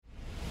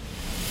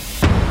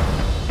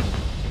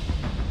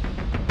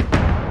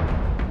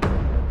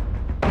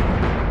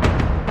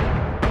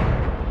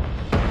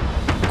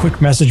quick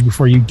message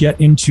before you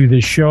get into the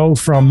show.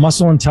 From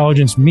Muscle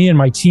Intelligence, me and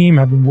my team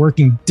have been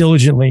working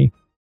diligently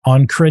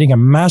on creating a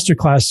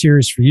masterclass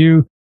series for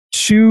you.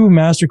 2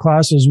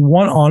 masterclasses,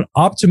 one on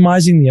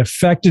optimizing the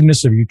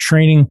effectiveness of your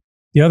training,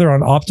 the other on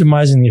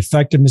optimizing the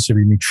effectiveness of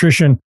your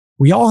nutrition.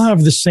 We all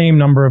have the same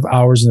number of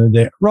hours in the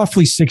day,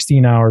 roughly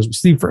 16 hours. We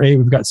sleep for 8,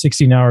 we've got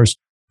 16 hours.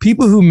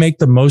 People who make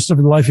the most of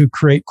their life, who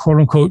create quote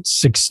unquote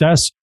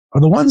success,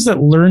 are the ones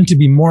that learn to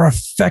be more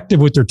effective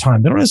with their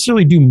time. They don't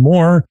necessarily do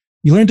more.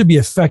 You learn to be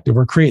effective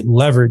or create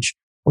leverage.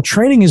 Well,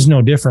 training is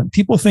no different.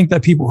 People think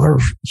that people who are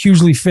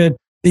hugely fit,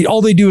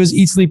 all they do is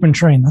eat, sleep, and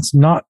train. That's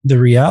not the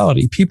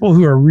reality. People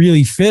who are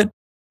really fit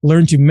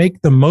learn to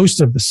make the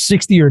most of the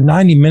 60 or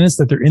 90 minutes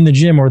that they're in the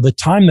gym, or the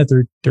time that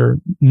they're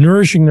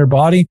nourishing their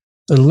body.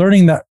 They're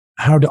learning that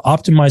how to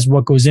optimize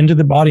what goes into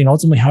the body and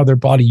ultimately how their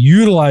body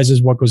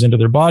utilizes what goes into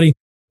their body.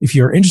 If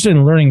you're interested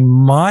in learning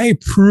my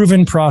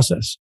proven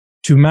process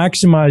to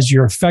maximize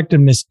your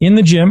effectiveness in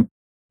the gym,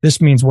 this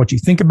means what you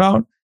think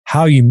about,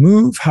 how you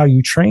move, how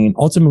you train,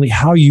 ultimately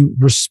how you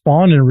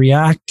respond and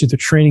react to the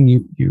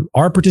training you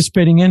are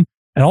participating in,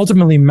 and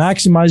ultimately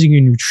maximizing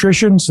your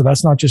nutrition. So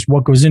that's not just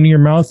what goes into your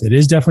mouth. It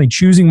is definitely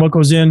choosing what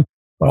goes in,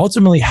 but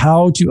ultimately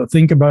how to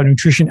think about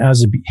nutrition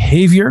as a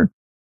behavior,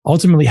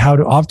 ultimately how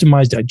to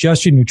optimize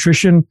digestion,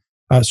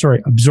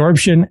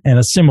 absorption and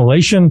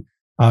assimilation.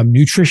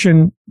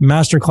 Nutrition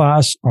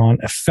masterclass on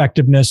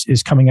effectiveness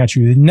is coming at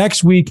you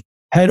next week.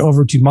 Head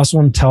over to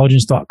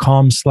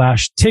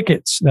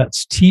muscleintelligence.com/tickets.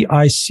 That's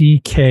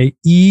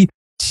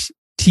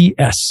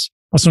TICKETS.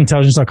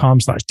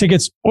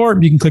 Muscleintelligence.com/tickets,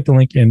 or you can click the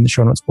link in the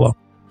show notes below.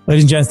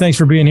 Ladies and gents, thanks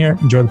for being here.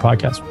 Enjoy the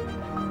podcast.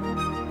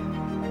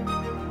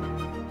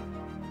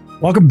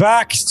 Welcome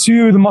back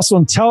to the Muscle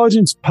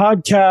Intelligence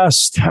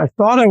Podcast. I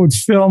thought I would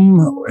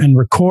film and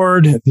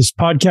record this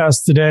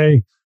podcast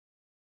today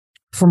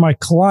for my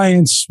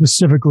clients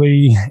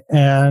specifically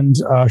and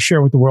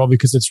share with the world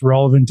because it's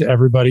relevant to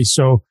everybody.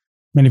 So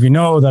many of you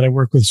know that I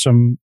work with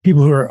some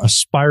people who are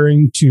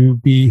aspiring to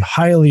be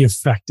highly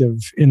effective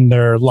in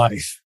their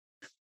life.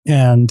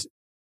 And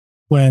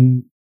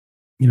when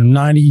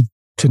 90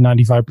 to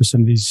 95%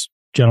 of these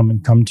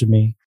gentlemen come to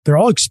me, they're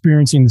all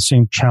experiencing the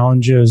same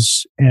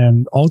challenges,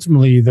 and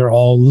ultimately they're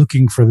all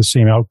looking for the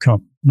same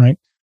outcome, right?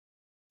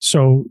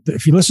 So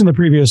if you listen to the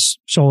previous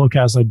solo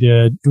cast I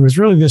did, it was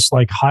really this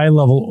like high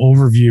level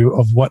overview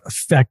of what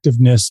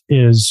effectiveness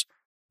is.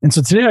 And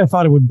so today I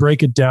thought I would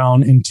break it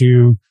down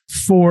into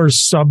 4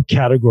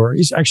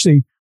 subcategories.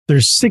 Actually,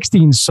 there's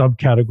 16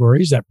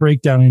 subcategories that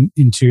break down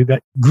into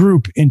that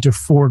group into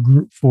 4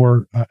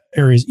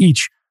 areas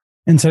each.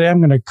 And today I'm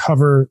going to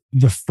cover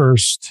the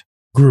first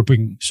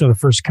grouping. So the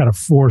first kind of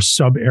 4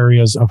 sub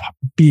areas of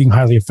being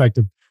highly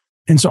effective.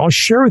 And so I'll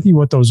share with you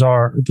what those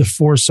are, the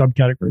 4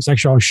 subcategories.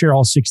 Actually, I'll share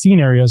all 16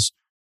 areas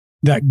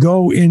that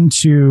go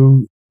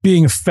into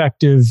being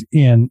effective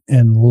in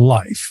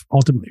life,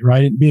 ultimately,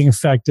 right? And being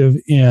effective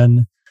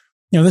in,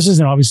 this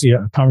isn't obviously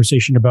a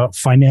conversation about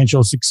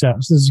financial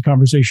success. This is a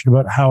conversation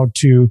about how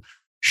to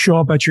show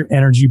up at your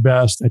energy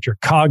best, at your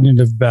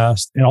cognitive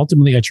best, and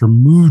ultimately at your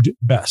mood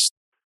best,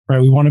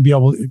 right? We want to be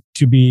able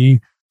to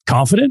be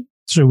confident.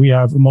 So we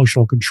have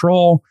emotional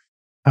control.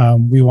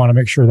 We want to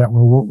make sure that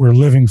we're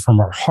living from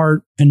our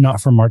heart and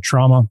not from our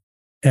trauma.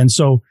 And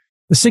so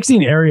the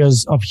 16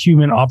 areas of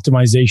human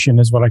optimization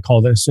is what I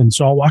call this. And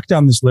so I'll walk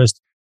down this list,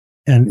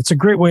 and it's a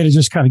great way to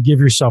just kind of give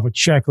yourself a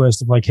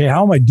checklist of like, hey,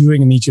 how am I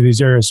doing in each of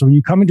these areas? So when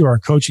you come into our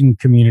coaching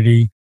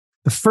community,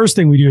 the first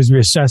thing we do is we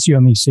assess you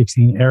on these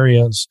 16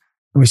 areas.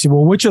 And we say,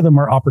 well, which of them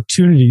are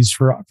opportunities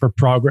for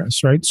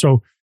progress, right?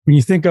 So when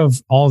you think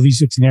of all of these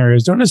 16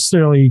 areas, don't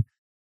necessarily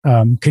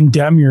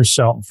condemn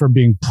yourself for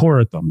being poor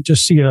at them.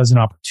 Just see it as an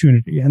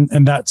opportunity.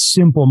 And that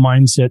simple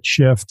mindset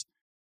shift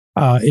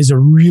is a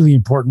really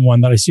important one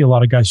that I see a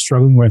lot of guys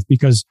struggling with,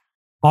 because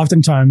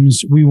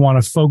oftentimes we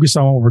want to focus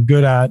on what we're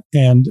good at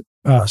and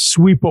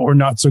sweep what we're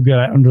not so good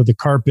at under the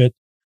carpet.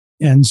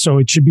 And so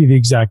it should be the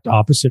exact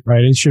opposite,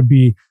 right? It should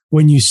be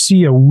when you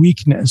see a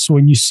weakness,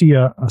 when you see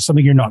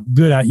something you're not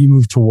good at, you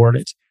move toward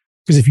it.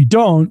 Because if you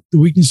don't, the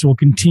weakness will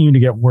continue to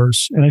get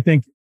worse. And I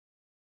think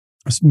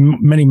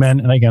many men,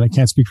 and again, I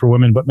can't speak for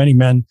women, but many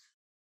men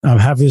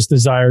have this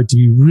desire to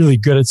be really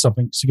good at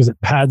something because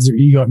it pads their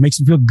ego. It makes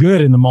them feel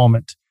good in the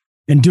moment.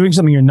 And doing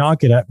something you're not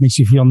good at makes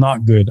you feel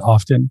not good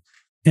often.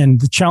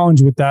 And the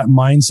challenge with that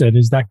mindset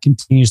is that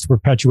continues to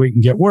perpetuate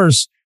and get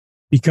worse,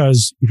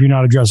 because if you're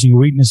not addressing your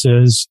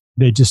weaknesses,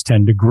 they just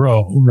tend to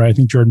grow, right? I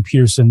think Jordan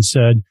Peterson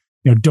said,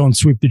 don't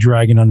sweep the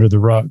dragon under the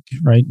rug,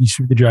 right? You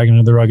sweep the dragon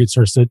under the rug, it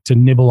starts to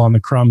nibble on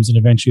the crumbs, and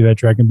eventually that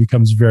dragon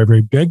becomes very,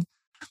 very big.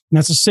 And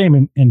that's the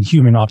same in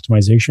human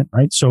optimization,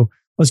 right? So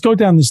let's go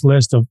down this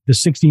list of the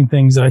 16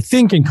 things that I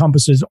think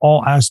encompasses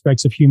all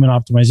aspects of human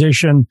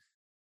optimization.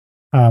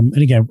 And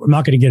again, I'm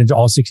not going to get into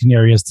all 16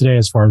 areas today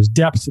as far as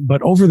depth, but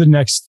over the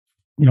next,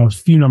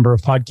 few number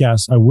of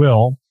podcasts, I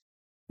will.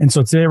 And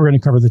so today we're going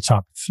to cover the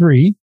top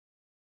 3.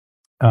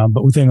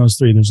 But within those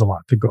 3, there's a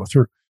lot to go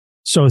through.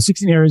 So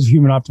 16 areas of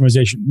human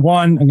optimization.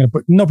 1, I'm going to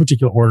put no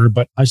particular order,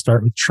 but I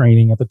start with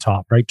training at the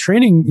top, right?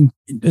 Training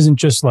isn't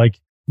just like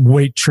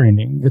weight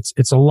training.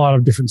 It's a lot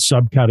of different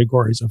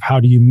subcategories of how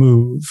do you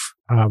move,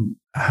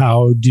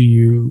 how do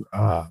you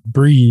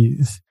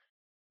breathe,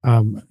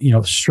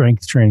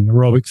 strength training,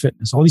 aerobic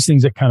fitness, all these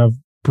things that kind of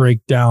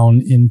break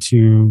down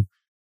into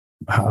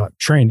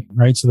training,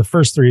 right? So the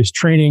first three is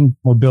training,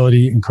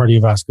 mobility, and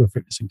cardiovascular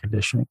fitness and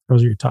conditioning.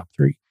 Those are your top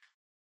three.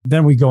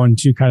 Then we go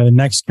into kind of the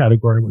next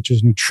category, which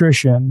is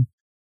nutrition,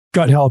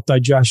 gut health,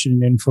 digestion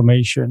and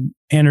inflammation,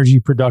 energy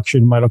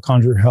production,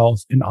 mitochondrial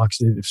health, and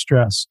oxidative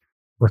stress,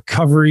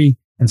 recovery,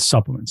 and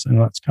supplements. I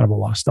know that's kind of a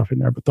lot of stuff in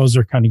there, but those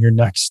are kind of your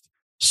next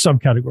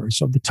subcategories.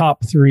 So the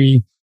top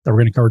three that we're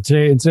going to cover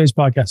today in today's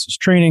podcast is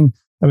training.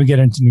 Then we get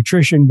into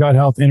nutrition, gut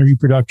health, energy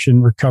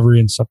production, recovery,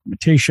 and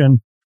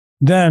supplementation.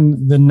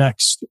 Then the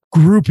next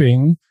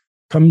grouping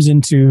comes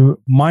into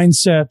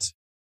mindset,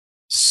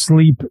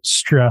 sleep,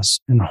 stress,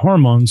 and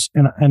hormones.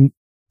 And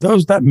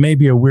those, that may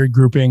be a weird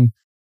grouping.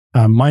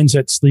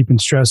 Mindset, sleep,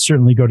 and stress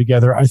certainly go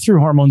together. I threw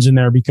hormones in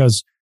there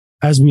because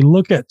as we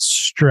look at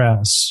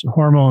stress,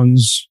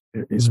 hormones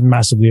is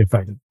massively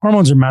affected.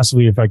 Hormones are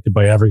massively affected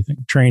by everything,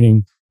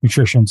 training,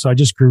 nutrition. So I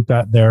just grouped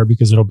that there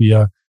because it'll be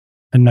a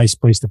nice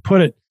place to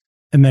put it.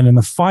 And then in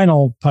the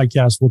final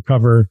podcast, we'll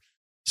cover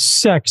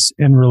sex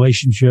and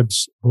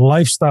relationships,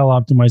 lifestyle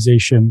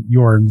optimization,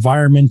 your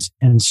environment,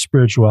 and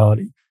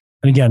spirituality.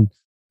 And again,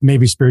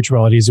 maybe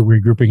spirituality is a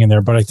weird grouping in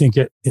there, but I think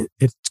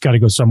it's got to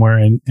go somewhere,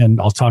 and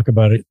I'll talk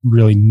about it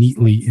really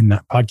neatly in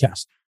that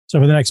podcast. So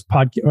for the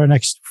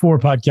next four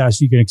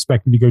podcasts, you can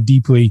expect me to go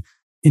deeply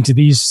into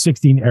these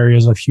 16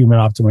 areas of human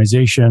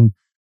optimization,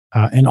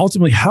 and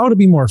ultimately how to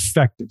be more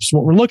effective. So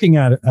what we're looking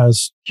at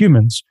as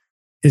humans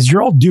is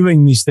you're all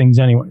doing these things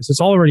anyways. It's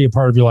already a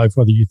part of your life,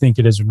 whether you think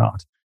it is or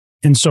not.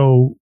 And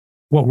so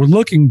what we're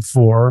looking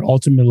for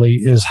ultimately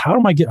is how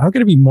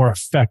can I be more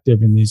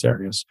effective in these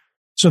areas?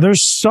 So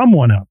there's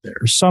someone out there,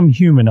 some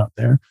human out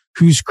there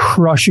who's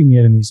crushing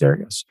it in these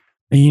areas.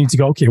 And you need to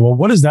go, okay, well,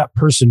 what does that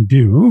person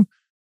do?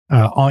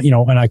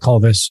 And I call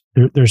this,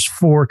 there's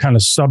four kind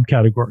of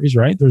subcategories,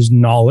 right? There's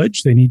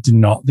knowledge. They need to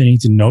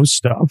know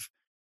stuff.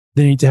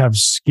 They need to have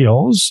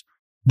skills.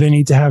 They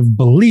need to have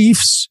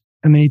beliefs,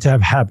 and they need to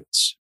have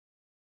habits.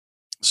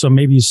 So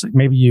maybe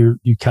you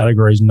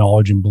categorize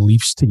knowledge and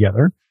beliefs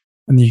together,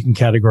 and then you can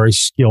categorize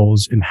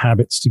skills and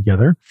habits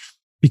together,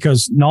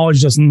 because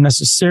knowledge doesn't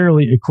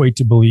necessarily equate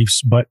to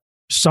beliefs, but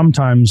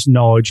sometimes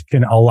knowledge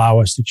can allow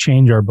us to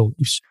change our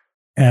beliefs.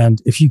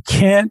 And if you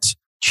can't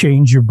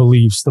change your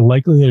beliefs, the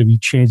likelihood of you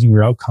changing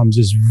your outcomes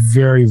is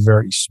very,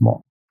 very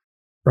small,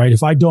 right?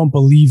 If I don't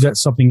believe that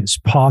something is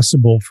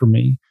possible for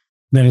me,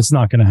 then it's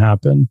not going to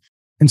happen.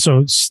 And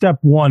so step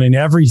one in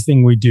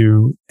everything we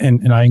do,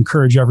 and I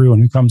encourage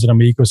everyone who comes into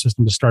my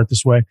ecosystem to start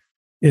this way,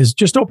 is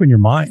just open your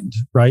mind,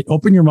 right?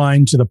 Open your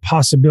mind to the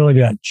possibility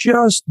that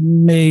just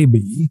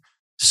maybe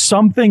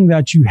something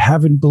that you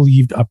haven't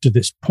believed up to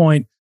this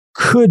point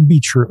could be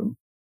true.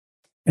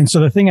 And so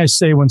the thing I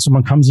say when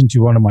someone comes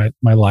into one of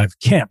my live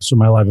camps or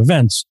my live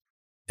events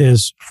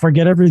is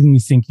forget everything you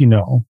think you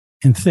know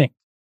and think.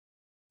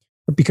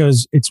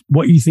 Because it's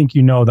what you think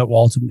you know that will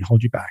ultimately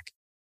hold you back.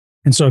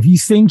 And so if you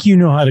think you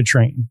know how to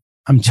train,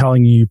 I'm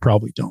telling you, you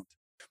probably don't.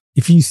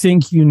 If you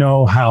think you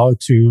know how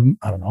to,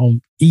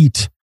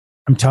 eat,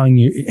 I'm telling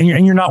you,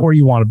 and you're not where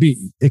you want to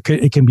be. It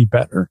can be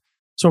better.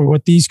 So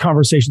what these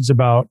conversations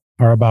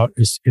are about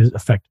is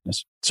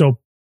effectiveness. So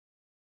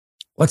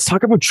let's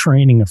talk about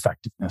training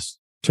effectiveness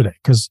today,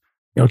 because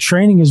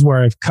training is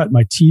where I've cut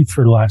my teeth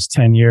for the last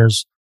 10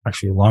 years,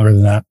 actually longer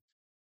than that.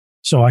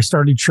 So I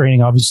started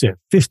training obviously at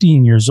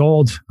 15 years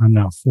old. I'm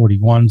now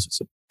 41, so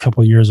it's a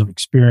couple of years of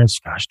experience.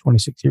 Gosh,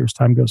 26 years,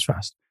 time goes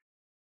fast.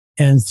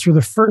 And through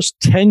the first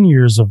 10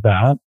 years of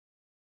that,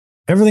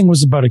 everything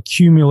was about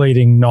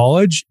accumulating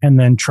knowledge and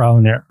then trial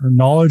and error,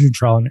 knowledge and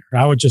trial and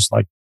error. I would just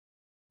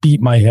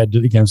beat my head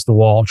against the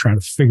wall trying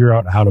to figure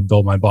out how to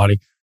build my body,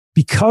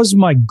 because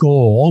my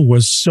goal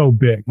was so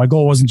big. My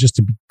goal wasn't just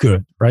to be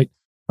good, right?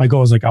 My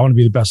goal was I want to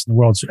be the best in the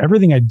world. So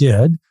everything I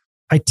did,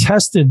 I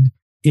tested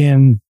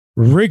in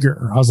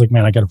rigor. I was like,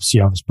 man, I got to see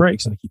how this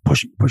breaks. And I keep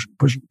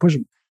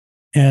pushing.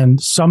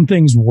 And some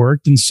things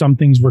worked and some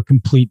things were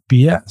complete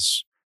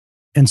BS.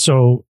 And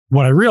so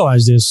what I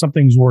realized is some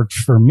things worked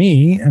for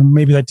me and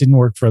maybe that didn't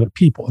work for other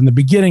people. In the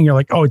beginning, you're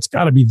like, oh, it's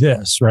got to be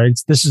this, right?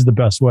 This is the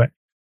best way.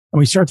 And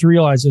we start to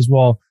realize as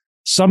well,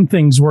 some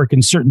things work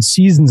in certain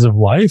seasons of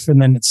life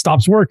and then it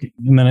stops working.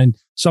 And then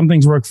some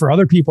things work for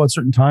other people at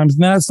certain times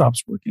and then it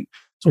stops working.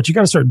 So what you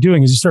got to start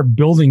doing is you start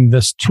building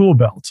this tool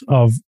belt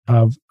of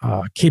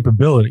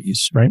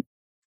capabilities, right?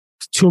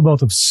 Tool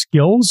belt of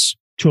skills,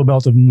 tool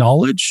belt of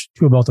knowledge,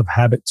 tool belt of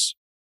habits.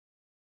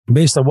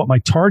 Based on what my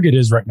target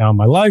is right now in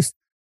my life,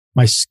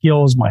 my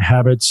skills, my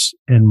habits,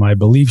 and my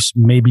beliefs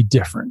may be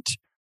different.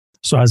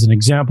 So as an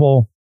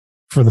example,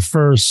 for the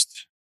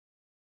first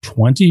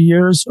 20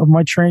 years of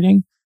my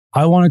training,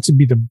 I wanted to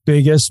be the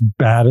biggest,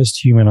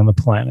 baddest human on the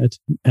planet.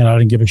 And I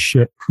didn't give a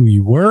shit who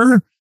you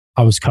were.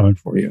 I was coming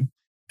for you.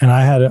 And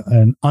I had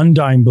an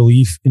undying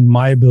belief in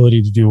my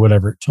ability to do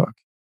whatever it took,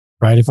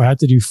 right? If I had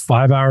to do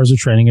 5 hours of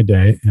training a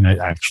day, and I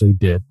actually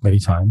did many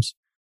times,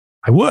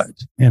 I would.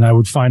 And I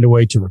would find a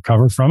way to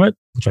recover from it,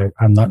 which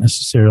I'm not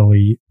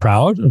necessarily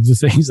proud of the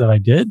things that I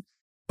did,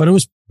 but it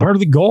was part of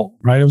the goal,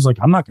 right? It was like,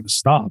 I'm not going to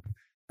stop.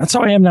 That's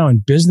how I am now in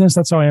business.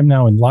 That's how I am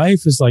now in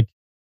life, is like,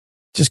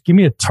 just give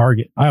me a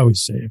target. I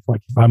always say,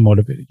 if I'm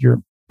motivated, you're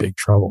in big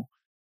trouble.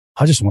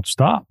 I just won't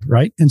stop,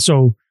 right? And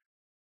so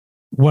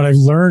what I've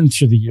learned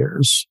through the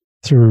years,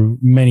 through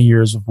many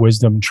years of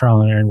wisdom,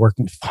 trial and error, and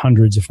working with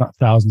hundreds, if not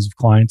thousands of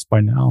clients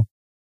by now,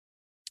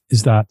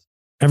 is that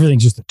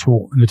everything's just a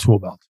tool in the tool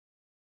belt.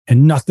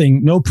 And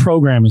no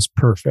program is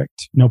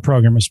perfect. No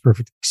program is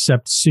perfect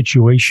except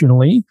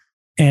situationally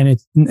and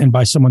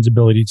by someone's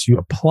ability to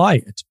apply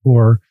it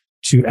or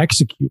to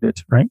execute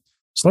it, right?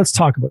 So let's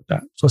talk about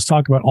that. So let's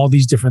talk about all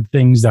these different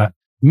things that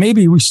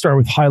maybe we start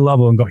with high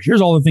level and go,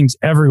 here's all the things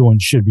everyone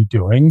should be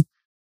doing,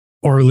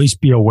 or at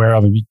least be aware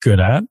of and be good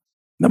at. And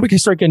then we can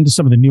start getting to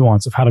some of the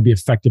nuance of how to be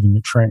effective in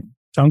your training.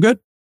 Sound good?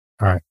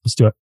 All right, let's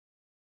do it.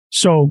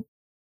 So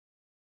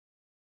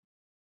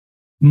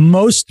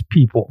most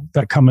people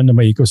that come into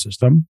my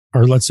ecosystem,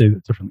 or let's say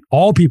that differently,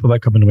 all people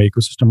that come into my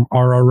ecosystem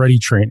are already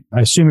training.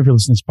 I assume if you're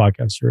listening to this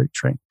podcast, you're already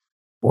trained.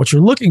 But what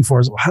you're looking for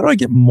is, well, how do I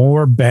get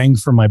more bang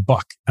for my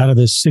buck out of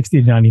this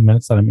 60 to 90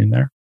 minutes that I'm in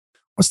there?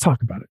 Let's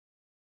talk about it.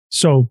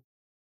 So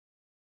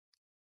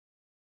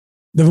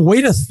the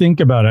way to think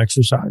about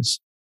exercise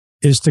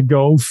is to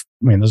go,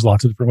 there's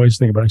lots of different ways to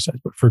think about exercise,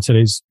 but for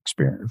today's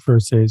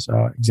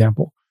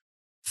example,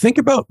 think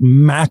about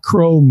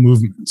macro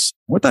movements.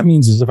 What that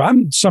means is if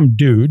I'm some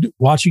dude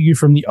watching you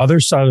from the other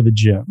side of the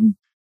gym,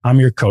 I'm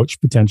your coach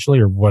potentially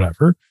or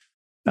whatever.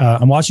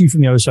 I'm watching you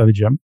from the other side of the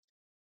gym.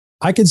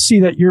 I can see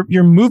that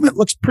your movement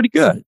looks pretty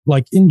good.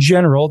 Like in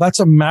general, that's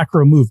a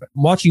macro movement.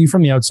 I'm watching you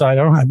from the outside.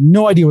 I have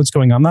no idea what's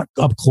going on. I'm not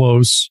up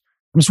close.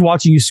 I'm just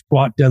watching you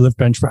squat, deadlift,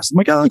 bench press. I'm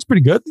like, oh, that looks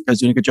pretty good. The guy's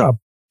doing a good job.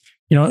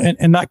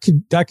 And that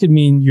could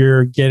mean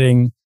you're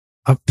getting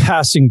a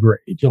passing grade.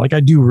 You're like, I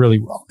do really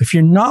well. If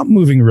you're not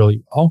moving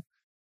really well,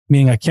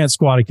 meaning I can't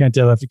squat, I can't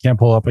deadlift, I can't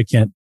pull up, I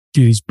can't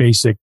do these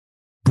basic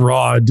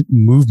broad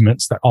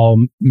movements that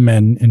all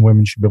men and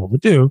women should be able to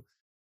do.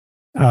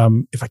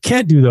 If I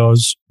can't do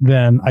those,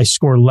 then I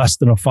score less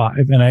than a 5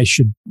 and I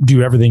should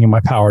do everything in my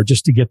power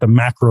just to get the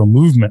macro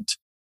movement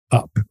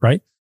up,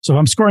 right? So if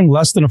I'm scoring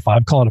less than a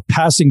 5, call it a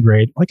passing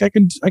grade. Like I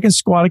can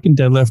squat, I can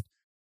deadlift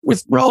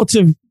with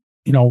relative,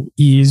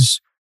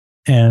 ease.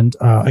 And,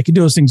 I can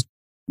do those things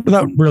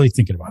without really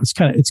thinking about it.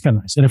 It's kind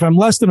of nice. And if I'm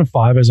less than a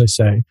 5, as I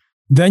say,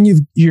 then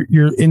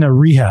you're in a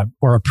rehab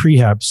or a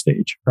prehab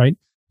stage, right?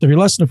 So if you're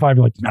less than a 5,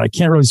 you're like, I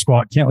can't really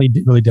squat, can't really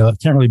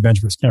deadlift, can't really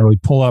bench press, can't really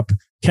pull up,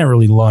 can't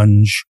really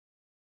lunge,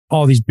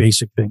 all these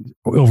basic things,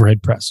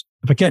 overhead press.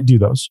 If I can't do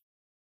those,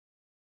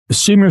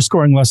 assume you're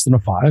scoring less than a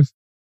 5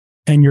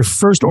 and your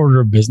first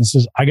order of business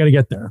is, I got to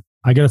get there.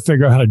 I got to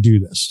figure out how to do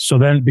this. So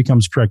then it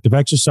becomes corrective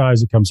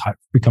exercise. It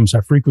becomes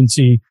high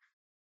frequency.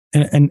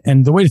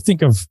 And the way to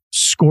think of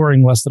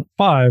scoring less than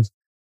 5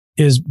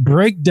 is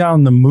break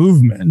down the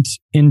movement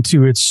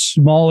into its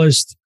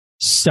smallest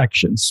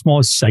sections,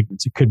 smallest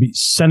segments. It could be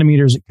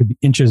centimeters, it could be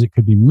inches, it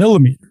could be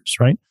millimeters,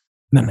 right?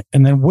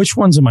 And then which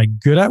ones am I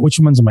good at? Which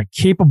ones am I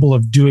capable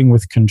of doing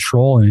with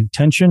control and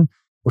intention?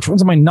 Which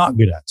ones am I not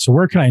good at? So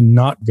where can I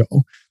not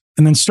go?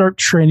 And then start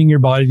training your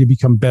body to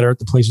become better at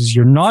the places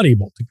you're not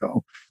able to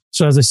go.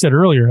 So as I said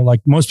earlier,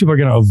 like most people are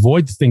going to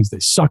avoid the things they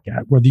suck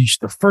at, where the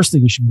first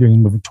thing you should be doing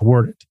is moving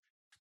toward it.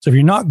 So if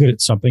you're not good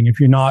at something, if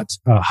you're not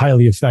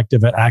highly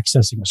effective at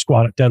accessing a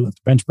squat, a deadlift,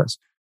 a bench press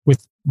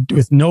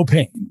with no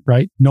pain,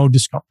 right? No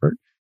discomfort,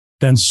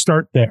 then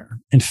start there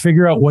and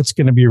figure out what's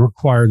going to be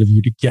required of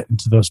you to get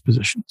into those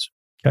positions.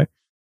 Okay.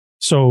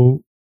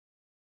 So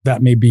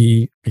that may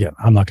be, again,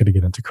 I'm not going to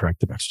get into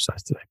corrective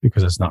exercise today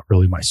because it's not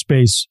really my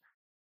space.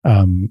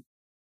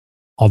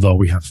 Although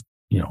we have,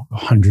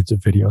 hundreds of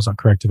videos on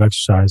corrective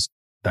exercise,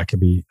 that could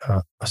be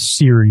a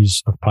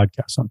series of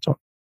podcasts on its own.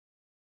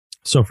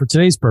 So for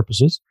today's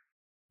purposes,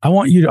 I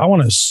want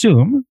to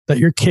assume that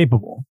you're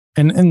capable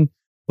and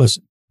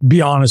listen,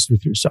 be honest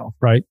with yourself,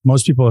 right?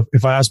 Most people,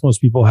 if I ask most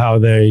people how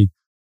they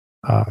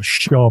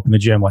show up in the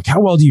gym, like,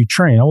 how well do you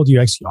train? How well do you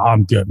execute? Oh,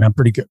 I'm good, man.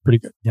 Pretty good.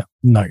 Yeah.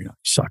 No, you're not.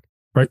 You suck,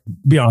 right?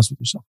 Be honest with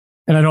yourself.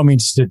 And I don't mean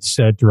to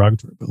say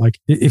derogatory, but like,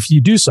 if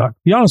you do suck,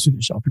 be honest with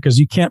yourself because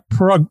you can't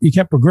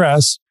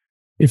progress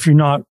if you're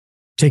not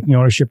taking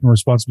ownership and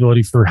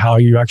responsibility for how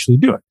you actually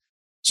do it.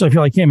 So if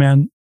you're like, hey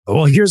man,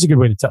 well, here's a good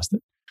way to test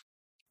it.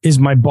 Is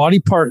my body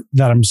part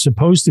that I'm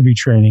supposed to be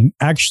training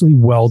actually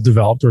well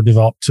developed or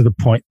developed to the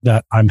point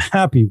that I'm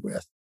happy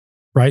with,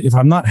 right? If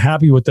I'm not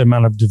happy with the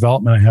amount of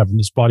development I have in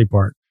this body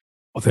part,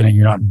 well, then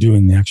you're not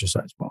doing the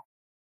exercise well.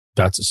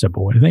 That's a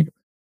simple way to think of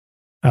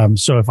it.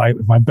 So if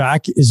my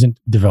back isn't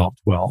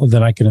developed well,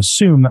 then I can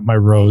assume that my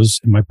rows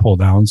and my pull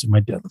downs and my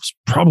deadlifts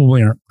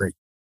probably aren't great.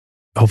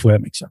 Hopefully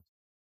that makes sense.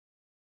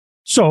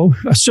 So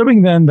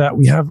assuming then that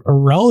we have a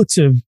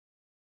relative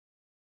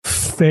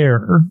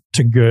fair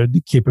to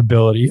good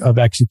capability of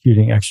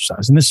executing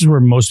exercise. And this is where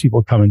most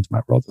people come into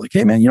my world. They're like,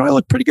 hey man, I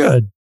look pretty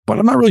good, but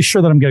I'm not really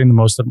sure that I'm getting the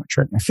most out of my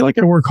training. I feel like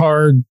I work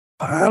hard.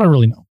 I don't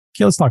really know.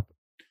 Okay, let's talk.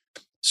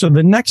 So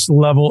the next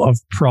level of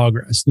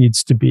progress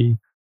needs to be,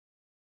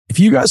 if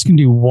you guys can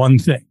do one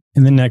thing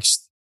in the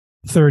next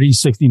 30,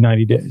 60,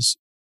 90 days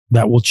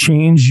that will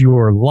change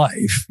your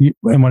life. And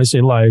when I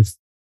say life,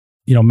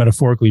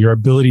 metaphorically, your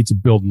ability to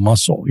build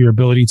muscle, your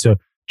ability to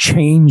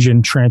change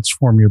and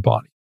transform your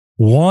body.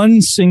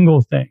 One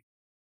single thing.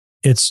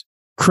 It's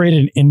create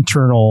an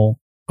internal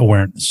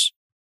awareness.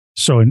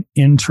 So an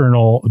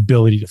internal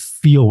ability to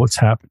feel what's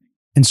happening.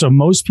 And so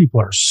most people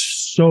are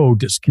so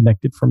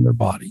disconnected from their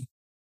body.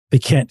 They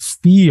can't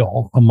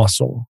feel a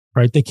muscle,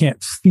 right? They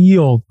can't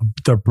feel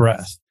their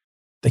breath.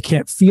 They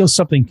can't feel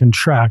something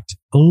contract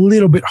a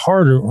little bit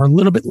harder or a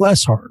little bit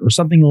less hard or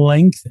something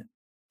lengthen.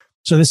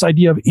 So this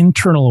idea of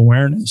internal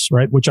awareness,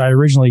 right? Which I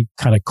originally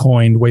kind of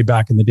coined way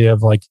back in the day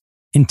of like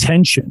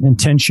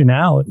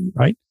intentionality,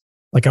 right?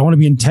 Like I want to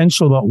be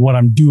intentional about what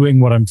I'm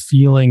doing, what I'm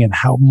feeling, and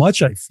how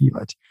much I feel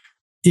it.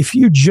 If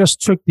you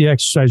just took the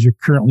exercise you're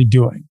currently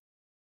doing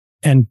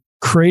and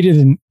created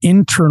an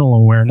internal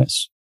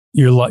awareness,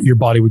 your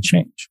body would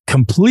change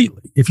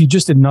completely. If you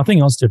just did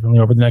nothing else differently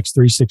over the next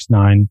 3, 6,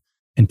 9,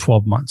 and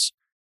 12 months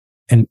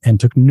and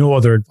took no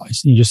other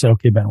advice. And you just said,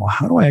 okay, Ben, well,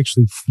 how do I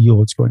actually feel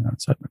what's going on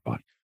inside my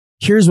body?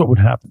 Here's what would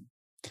happen.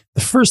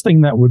 The first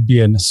thing that would be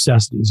a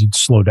necessity is you'd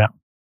slow down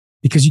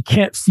because you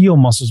can't feel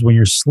muscles when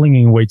you're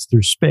slinging weights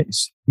through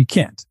space. You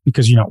can't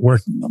because you're not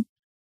working them.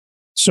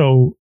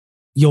 So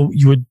you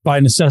would by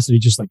necessity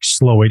just like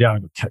slow way down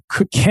and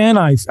go, can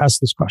I ask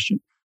this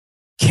question?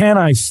 Can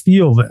I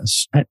feel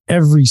this at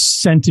every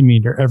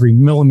centimeter, every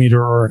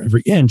millimeter, or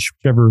every inch,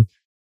 whichever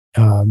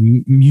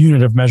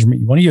unit of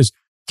measurement you want to use?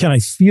 Can I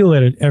feel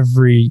it at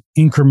every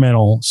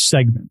incremental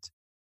segment?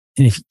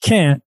 And if you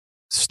can't,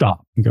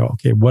 stop and go,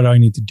 okay, what do I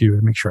need to do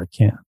to make sure I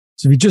can?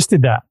 So if you just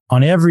did that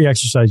on every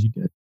exercise you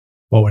did,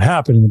 what would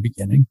happen in the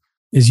beginning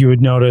is you would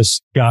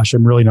notice, gosh,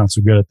 I'm really not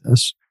so good at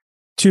this.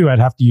 2, I'd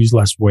have to use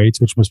less weights,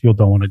 which most people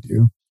don't want to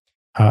do.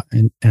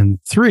 And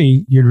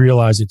 3, you'd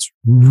realize it's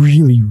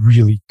really,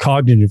 really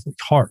cognitively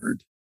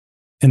hard.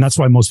 And that's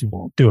why most people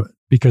won't do it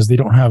because they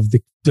don't have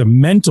the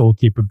mental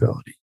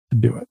capability to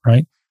do it,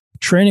 right?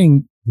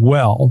 Training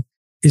well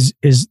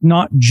is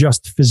not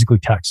just physically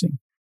taxing.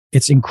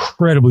 It's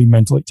incredibly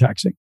mentally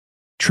taxing,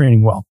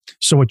 training well.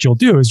 So what you'll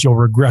do is you'll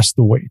regress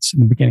the weights.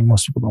 In the beginning,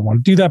 most people don't want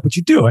to do that, but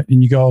you do it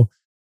and you go,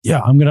 yeah,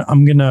 I'm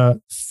going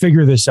to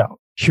figure this out.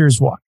 Here's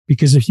why.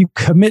 Because if you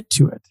commit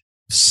to it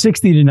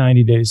 60 to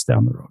 90 days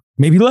down the road,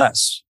 maybe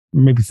less,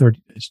 maybe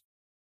 30 days,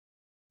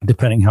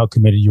 depending how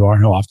committed you are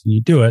and how often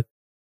you do it,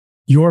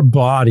 your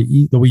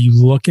body, the way you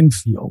look and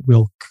feel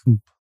will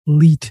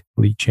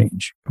completely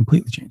change.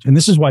 And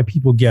this is why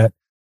people get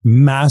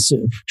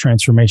massive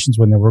transformations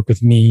when they work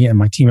with me and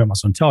my team at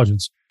Muscle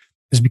Intelligence,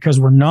 is because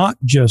we're not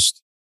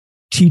just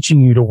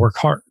teaching you to work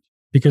hard.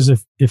 Because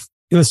if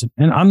listen,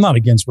 and I'm not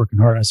against working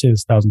hard, I say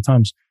this 1,000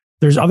 times,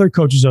 there's other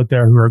coaches out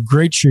there who are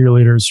great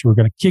cheerleaders who are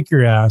going to kick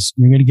your ass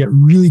and you're going to get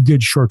really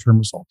good short-term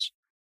results.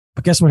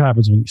 But guess what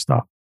happens when you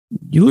stop?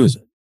 You lose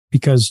it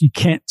because you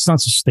can't, it's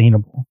not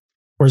sustainable.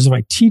 Whereas if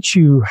I teach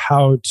you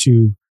how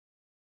to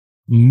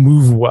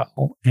move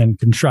well and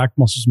contract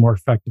muscles more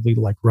effectively,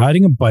 like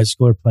riding a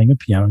bicycle or playing a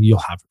piano, you'll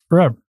have it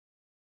forever.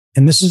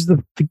 And this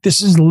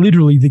is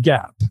literally the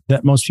gap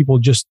that most people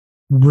just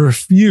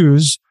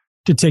refuse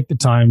to take the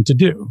time to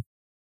do,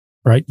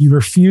 right? You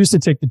refuse to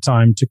take the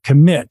time to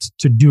commit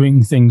to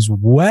doing things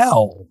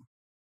well,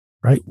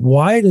 right?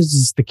 Why is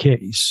this the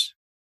case?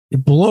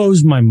 It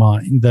blows my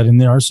mind that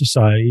in our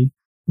society,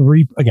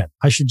 again,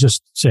 I should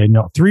just say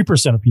no,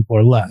 3% of people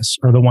or less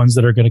are the ones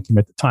that are going to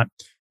commit the time.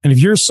 And if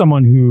you're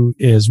someone who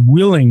is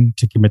willing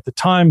to commit the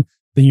time,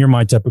 then you're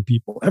my type of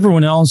people.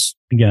 Everyone else,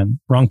 again,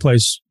 wrong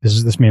place.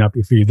 This may not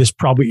be for you. This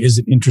probably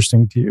isn't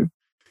interesting to you.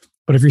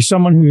 But if you're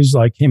someone who's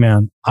like, hey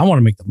man, I want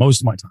to make the most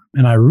of my time.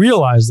 And I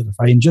realize that if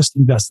I just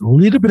invest a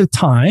little bit of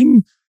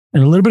time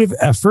and a little bit of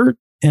effort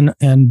and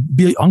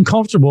be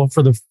uncomfortable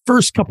for the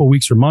first couple of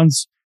weeks or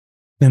months,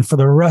 then for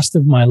the rest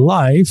of my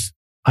life,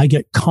 I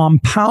get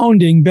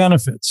compounding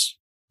benefits.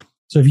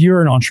 So if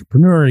you're an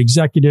entrepreneur, an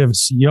executive, a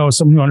CEO,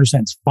 someone who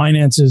understands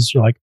finances,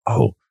 you're like,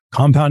 oh,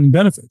 compounding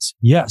benefits.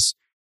 Yes.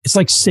 It's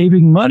like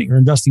saving money or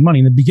investing money.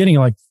 In the beginning,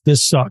 you're like,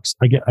 this sucks.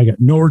 I get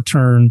no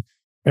return.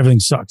 Everything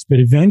sucks. But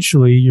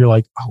eventually you're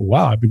like, oh,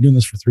 wow, I've been doing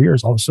this for 3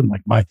 years. All of a sudden,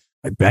 like my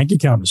bank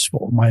account is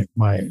full.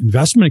 My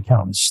investment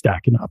account is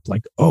stacking up.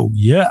 Like, oh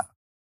yeah,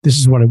 this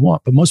is what I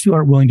want. But most people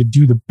aren't willing to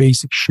do the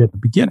basic shit at the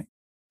beginning.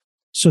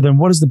 So then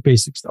what does the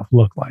basic stuff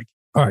look like?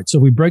 All right. So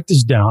we break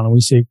this down and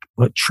we say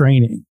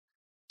training.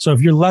 So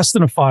if you're less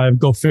than a 5,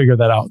 go figure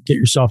that out. Get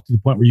yourself to the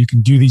point where you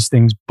can do these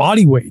things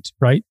body weight,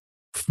 right?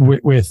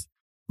 With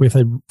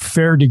a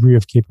fair degree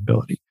of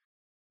capability.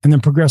 And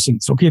then progressing.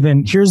 So, okay,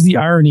 then here's the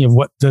irony of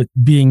what the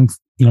being,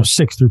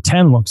 6 through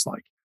 10 looks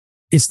like.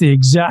 It's the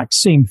exact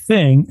same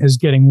thing as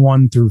getting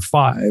 1 through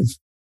 5,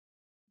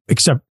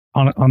 except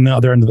on the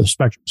other end of the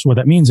spectrum. So what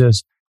that means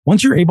is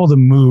once you're able to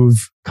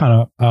move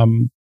kind of,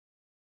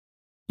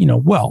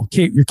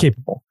 you're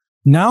capable.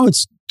 Now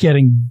it's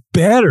getting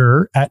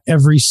better at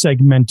every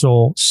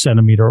segmental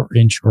centimeter or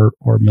inch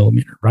or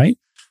millimeter, right?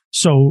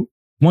 So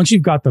Once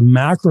you've got the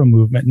macro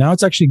movement, now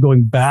it's actually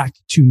going back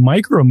to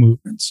micro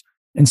movements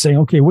and saying,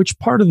 okay, which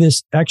part of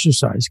this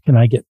exercise can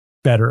I get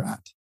better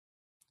at?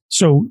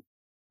 So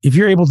if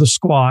you're able to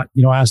squat,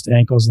 ass to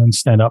ankles and then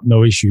stand up,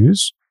 no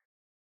issues,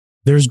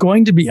 there's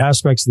going to be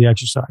aspects of the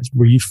exercise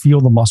where you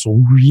feel the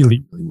muscle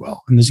really, really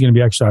well. And there's going to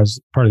be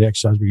part of the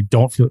exercise where you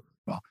don't feel it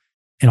really well.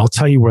 And I'll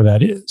tell you where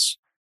that is.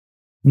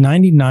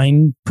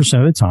 99%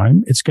 of the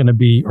time, it's going to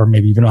be, or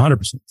maybe even 100% of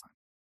the time,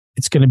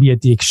 it's going to be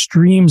at the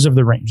extremes of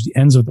the range, the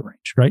ends of the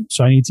range, right?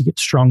 So I need to get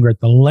stronger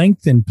at the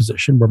lengthened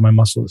position where my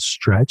muscle is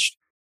stretched.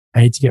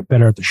 I need to get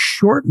better at the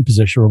shortened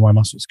position where my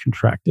muscle is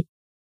contracted.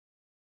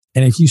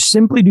 And if you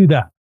simply do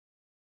that,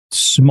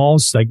 small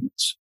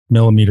segments,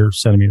 millimeter,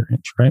 centimeter,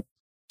 inch, right?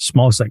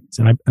 Small segments.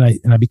 And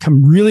I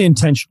become really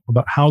intentional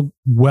about how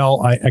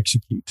well I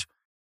execute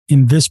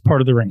in this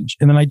part of the range.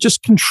 And then I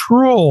just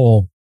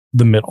control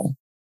the middle.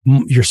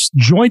 Your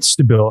joint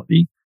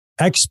stability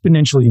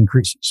exponentially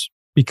increases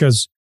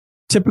because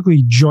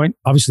typically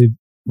obviously,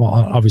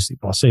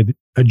 I'll say that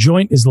a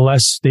joint is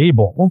less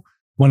stable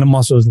when a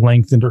muscle is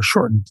lengthened or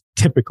shortened,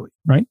 typically,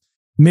 right?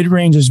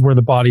 Mid-range is where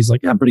the body's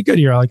like, yeah, I'm pretty good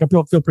here. I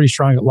feel pretty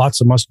strong. I got lots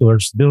of muscular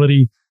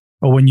stability.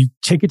 But when you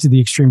take it to the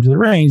extremes of the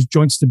range,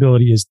 joint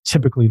stability is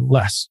typically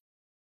less.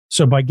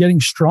 So by getting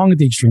strong at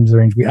the extremes of the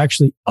range, we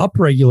actually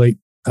upregulate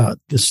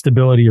the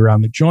stability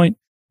around the joint,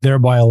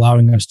 thereby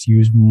allowing us to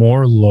use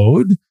more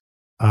load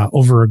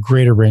over a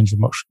greater range of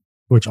motion,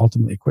 which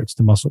ultimately equates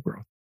to muscle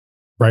growth,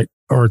 right?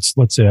 Or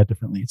let's say that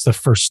differently. It's the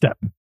first step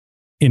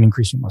in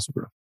increasing muscle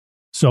growth.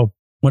 So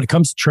when it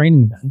comes to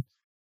training then,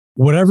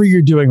 whatever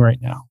you're doing right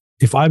now,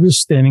 if I was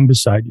standing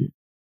beside you,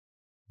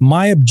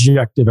 my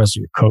objective as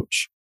your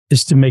coach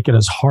is to make it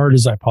as hard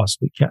as I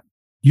possibly can.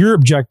 Your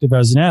objective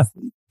as an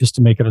athlete is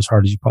to make it as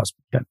hard as you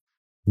possibly can,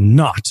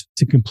 not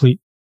to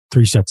complete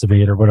 3 sets of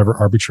 8 or whatever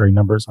arbitrary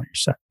numbers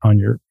on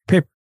your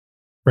paper,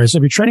 right? So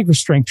if you're training for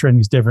strength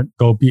training is different.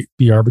 Go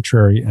be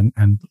arbitrary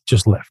and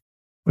just lift.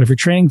 But if you're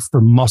training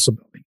for muscle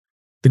building,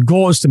 the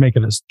goal is to make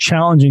it as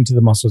challenging to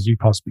the muscles as you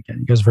possibly can.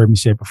 You guys have heard me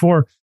say it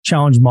before,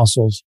 challenge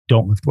muscles,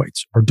 don't lift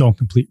weights or don't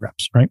complete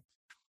reps, right?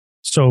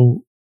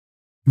 So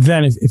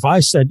then if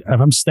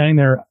I'm standing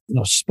there,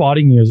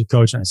 spotting you as a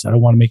coach and I said, I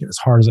want to make it as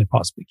hard as I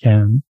possibly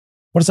can,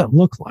 what does that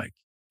look like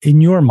in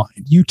your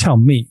mind? You tell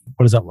me,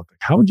 what does that look like?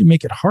 How would you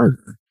make it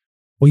harder?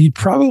 Well, you'd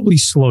probably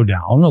slow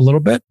down a little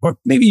bit, or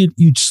maybe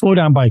you'd slow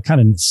down by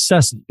kind of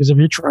necessity. Because if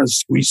you're trying to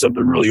squeeze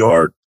something really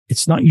hard,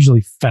 it's not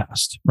usually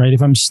fast, right?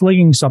 If I'm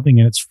slinging something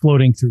and it's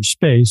floating through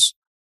space,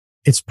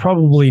 it's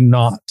probably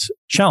not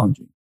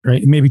challenging,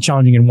 right? It may be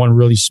challenging in one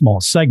really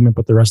small segment,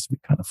 but the rest of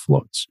it kind of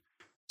floats.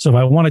 So if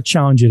I want to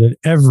challenge it at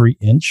every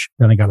inch,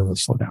 then I got to really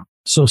slow down.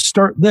 So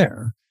start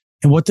there.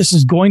 And what this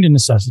is going to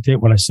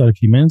necessitate, what I said a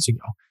few minutes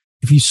ago,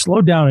 if you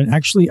slow down and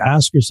actually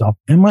ask yourself,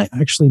 am I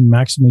actually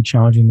maximally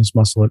challenging this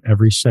muscle at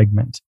every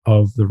segment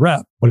of the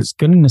rep? What it's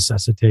going to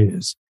necessitate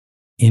is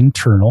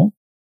internal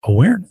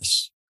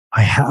awareness.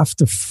 I have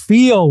to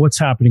feel what's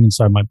happening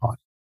inside my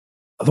body.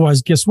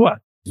 Otherwise, guess what?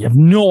 You have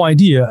no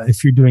idea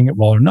if you're doing it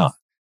well or not.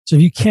 So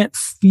if you can't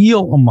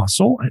feel a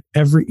muscle at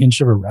every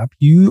inch of a rep,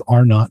 you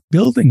are not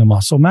building a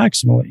muscle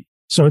maximally.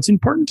 So it's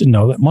important to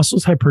know that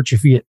muscles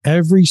hypertrophy at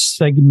every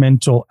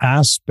segmental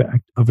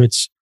aspect of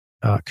its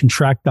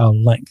contractile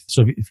length.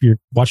 So if you're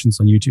watching this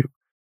on YouTube,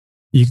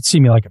 you can see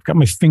me like I've got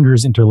my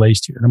fingers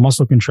interlaced here. And a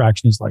muscle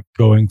contraction is like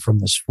going from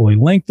this fully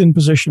lengthened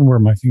position where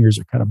my fingers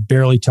are kind of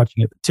barely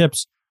touching at the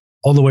tips,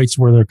 all the way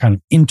to where they're kind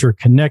of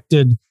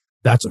interconnected.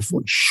 That's a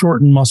fully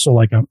shortened muscle.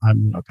 Like I'm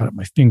kind of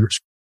my fingers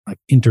like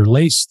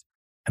interlaced.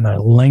 And then I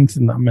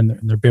lengthen them and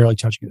they're barely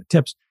touching the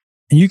tips.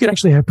 And you can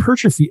actually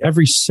hypertrophy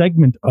every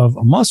segment of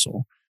a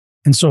muscle.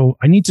 And so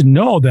I need to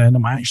know then,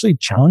 am I actually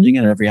challenging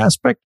it in every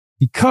aspect?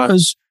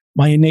 Because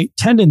my innate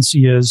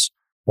tendency is,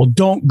 well,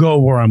 don't go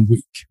where I'm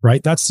weak,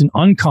 right? That's an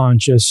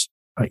unconscious,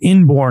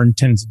 inborn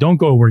tendency. Don't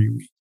go where you're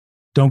weak.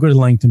 Don't go to the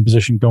lengthened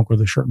position. Don't go to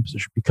the shortened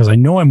position because I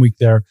know I'm weak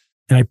there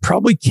and I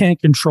probably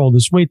can't control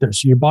this weight there.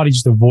 So your body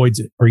just avoids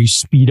it or you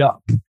speed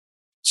up.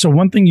 So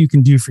one thing you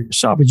can do for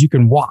yourself is you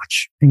can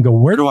watch and go,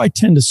 where do I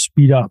tend to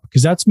speed up?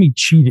 Because that's me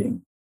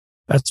cheating.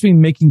 That's me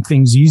making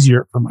things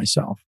easier for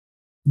myself.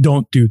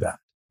 Don't do that,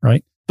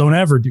 right? Don't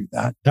ever do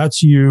that.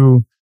 That's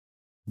you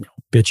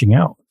bitching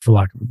out, for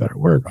lack of a better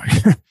word,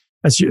 right?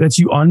 That's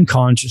you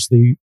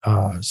unconsciously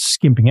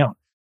skimping out.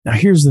 Now,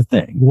 here's the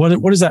thing. What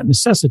does that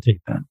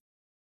necessitate then?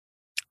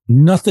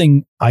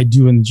 Nothing I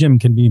do in the gym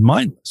can be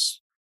mindless.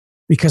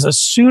 Because as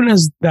soon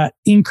as that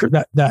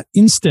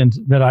instant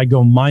that I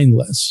go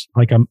mindless,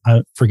 like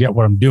I forget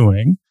what I'm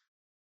doing,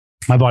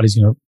 my body's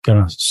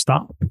gonna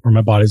stop, or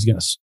my body's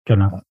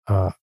gonna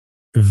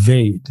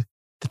evade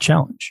the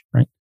challenge,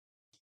 right?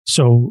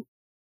 So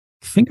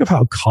think of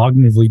how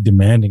cognitively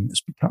demanding this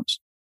becomes.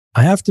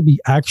 I have to be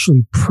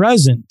actually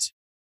present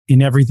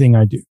in everything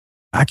I do.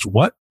 Actually,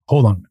 what?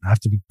 Hold on a minute. I have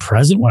to be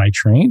present when I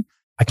train.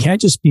 I can't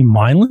just be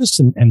mindless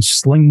and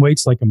sling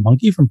weights like a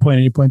monkey from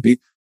point A to point B.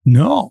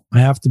 No, I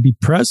have to be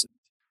present.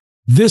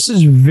 This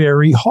is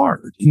very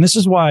hard. And this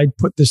is why I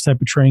put this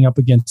type of training up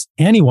against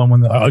anyone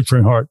when I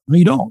train hard. No,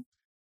 you don't.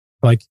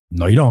 Like,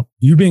 no, you don't.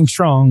 You being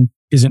strong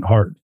isn't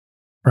hard,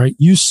 right?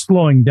 You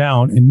slowing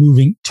down and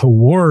moving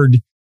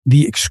toward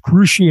the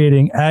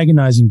excruciating,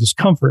 agonizing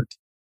discomfort,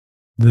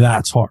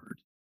 that's hard.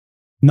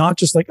 Not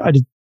just like I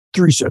did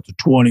 3 sets of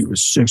 20 with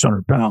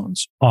 600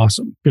 pounds.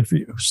 Awesome. Good for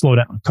you. Slow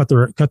down. Cut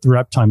the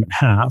rep time in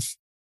half,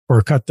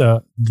 or cut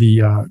the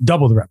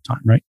double the rep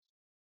time, right?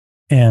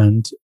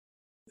 And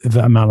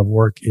the amount of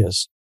work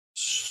is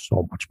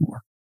so much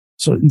more.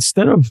 So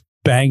instead of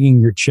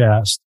banging your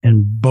chest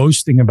and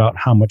boasting about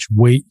how much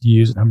weight you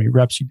use and how many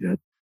reps you did,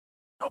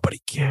 nobody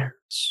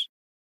cares,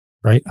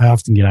 right? I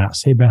often get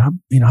asked, "Hey, Ben,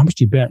 how much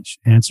do you bench?"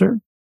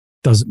 Answer: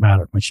 doesn't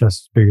matter. My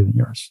chest is bigger than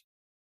yours,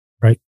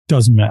 right?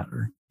 Doesn't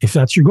matter. If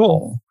that's your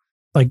goal,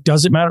 like,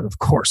 does it matter? Of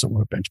course, I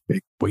want to bench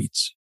big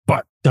weights,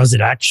 but does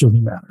it actually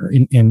matter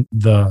in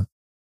the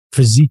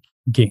physique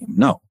game?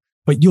 No.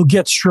 But you'll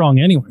get strong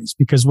anyways,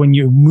 because when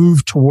you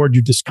move toward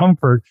your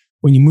discomfort,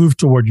 when you move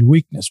toward your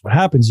weakness, what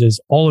happens is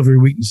all of your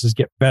weaknesses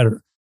get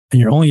better,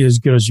 and you're only as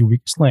good as your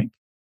weakest link.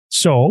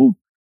 So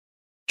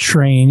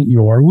train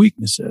your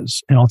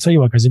weaknesses. And I'll tell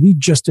you what, guys, if you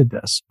just did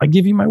this, I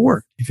give you my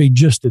word, if you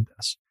just did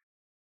this,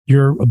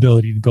 your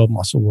ability to build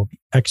muscle will be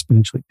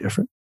exponentially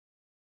different.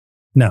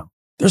 Now,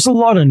 there's a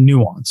lot of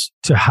nuance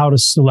to how to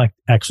select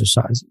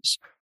exercises,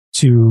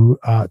 to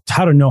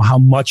how to know how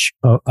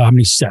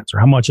many sets or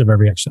how much of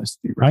every exercise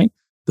to do, right?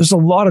 There's a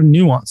lot of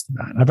nuance to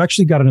that. And I've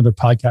actually got another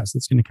podcast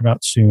that's going to come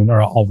out soon,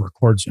 or I'll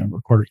record soon,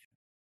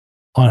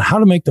 on how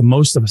to make the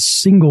most of a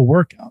single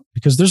workout,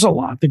 because there's a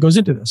lot that goes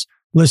into this.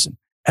 Listen,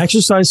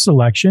 exercise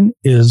selection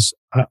is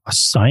a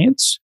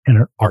science and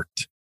an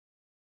art.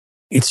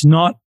 It's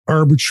not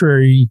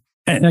arbitrary.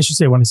 And I should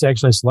say, when I say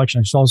exercise selection,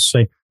 I should also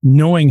say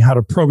knowing how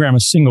to program a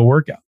single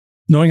workout,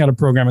 knowing how to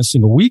program a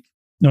single week,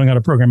 knowing how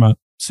to program a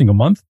single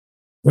month.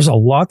 There's a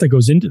lot that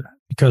goes into that,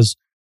 because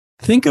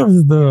think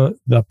of the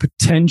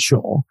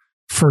potential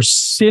for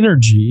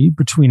synergy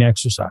between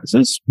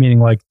exercises, meaning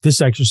like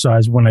this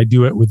exercise, when I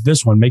do it with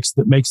this one, makes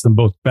them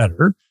both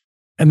better.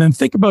 And then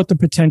think about the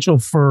potential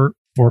for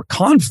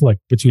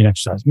conflict between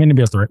exercises. Maybe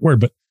that's the right word,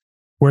 but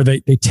where they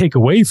take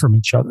away from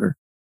each other,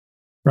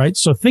 right?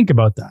 So think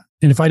about that.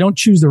 And if I don't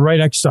choose the right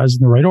exercise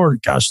in the right order,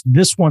 gosh,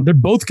 this one, they're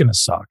both going to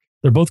suck.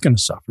 They're both going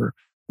to suffer.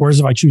 Whereas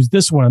if I choose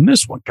this one and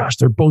this one, gosh,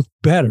 they're both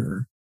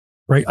better,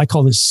 right? I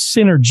call this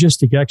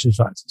synergistic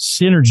exercise.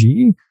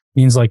 Synergy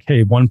means like,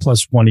 hey, 1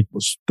 + 1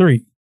 =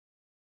 3.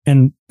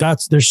 And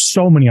there's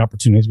so many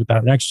opportunities with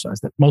that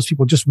exercise that most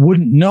people just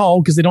wouldn't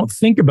know because they don't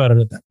think about it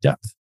at that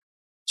depth.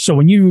 So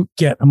when you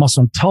get a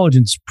muscle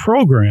intelligence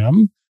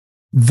program,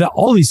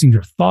 all these things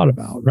are thought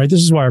about, right?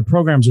 This is why our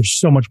programs are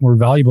so much more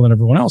valuable than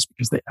everyone else,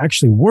 because they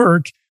actually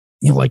work.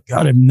 You're like,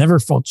 God, I've never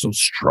felt so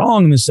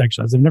strong in this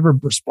exercise. I've never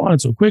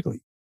responded so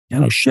quickly. Yeah,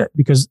 no shit,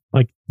 because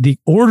like the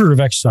order of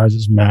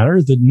exercises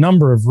matter, the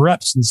number of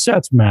reps and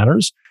sets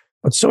matters,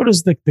 but so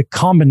does the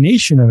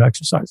combination of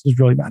exercises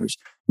really matters.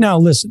 Now,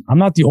 listen, I'm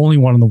not the only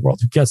one in the world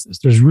who gets this.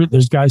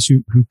 There's guys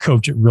who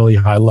coach at really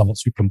high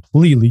levels who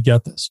completely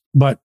get this,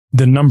 but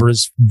the number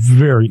is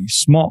very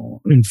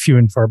small and few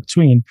and far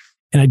between.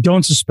 And I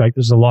don't suspect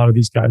there's a lot of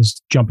these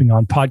guys jumping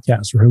on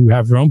podcasts or who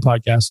have their own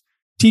podcasts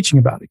teaching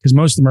about it, because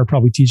most of them are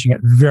probably teaching at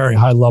very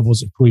high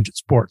levels of collegiate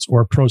sports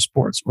or pro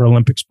sports or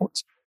Olympic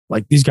sports.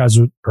 Like, these guys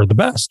are the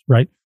best,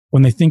 right?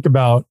 When they think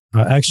about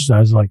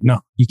exercise, like, no,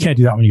 you can't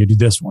do that when you do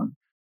this one.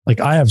 Like,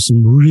 I have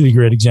some really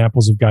great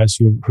examples of guys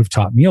who've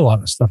taught me a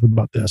lot of stuff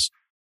about this,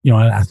 in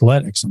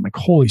athletics. I'm like,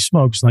 holy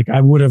smokes. Like,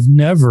 I would have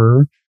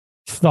never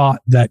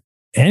thought that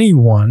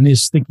anyone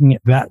is thinking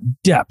at that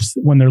depth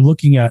when they're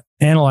looking at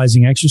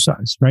analyzing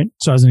exercise, right?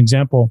 So as an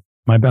example,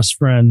 my best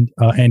friend,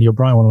 Andy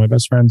O'Brien, one of my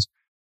best friends,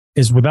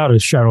 is without a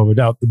shadow of a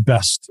doubt the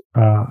best.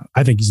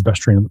 I think he's the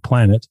best trainer on the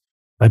planet.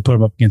 I'd put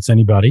him up against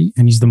anybody,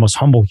 and he's the most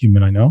humble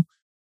human I know.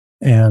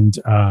 And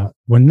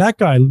when that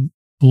guy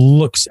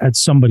looks at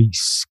somebody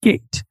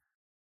skate,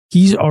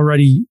 he's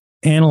already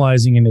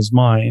analyzing in his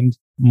mind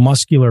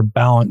muscular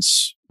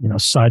balance,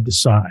 side to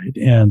side,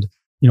 and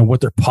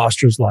what their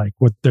posture is like,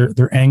 what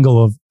their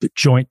angle of the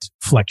joint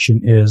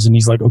flexion is. And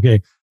he's like,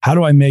 okay, how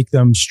do I make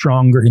them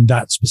stronger in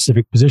that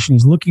specific position?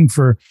 He's looking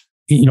for,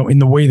 in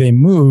the way they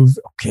move.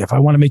 Okay, if I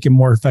want to make him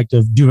more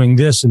effective doing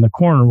this in the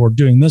corner or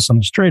doing this on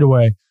the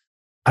straightaway,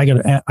 I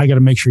gotta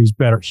make sure he's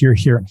better here,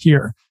 here, and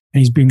here. And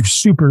he's being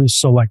super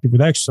selective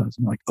with exercise.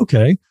 I'm like,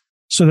 okay.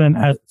 So then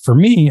for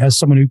me, as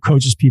someone who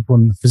coaches people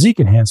in physique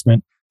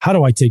enhancement, how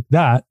do I take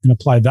that and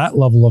apply that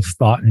level of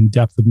thought and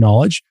depth of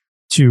knowledge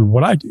to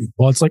what I do?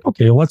 Well, it's like,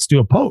 okay, let's do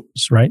a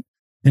pose, right?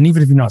 And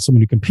even if you're not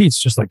someone who competes,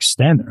 just like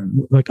stand there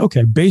and like,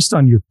 okay, based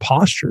on your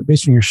posture,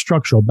 based on your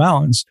structural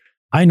balance,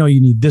 I know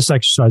you need this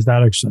exercise,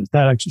 that exercise,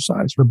 that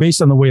exercise. Or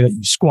based on the way that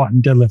you squat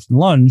and deadlift and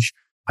lunge,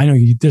 I know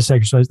you need this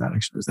exercise, that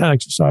exercise, that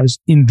exercise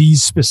in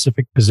these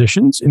specific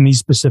positions, in these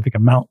specific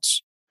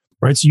amounts,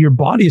 right? So your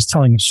body is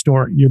telling a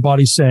story. Your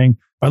body's saying,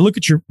 if I look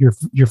at your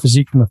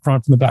physique from the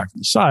front, from the back, from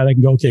the side, I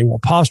can go, okay, well,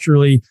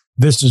 posturally,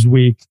 this is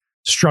weak.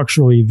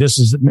 Structurally, this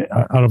is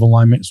out of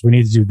alignment. So we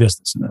need to do this,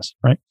 this, and this,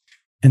 right?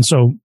 And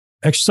so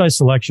exercise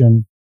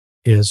selection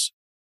is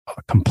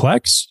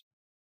complex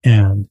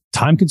and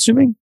time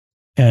consuming,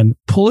 and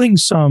pulling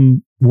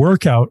some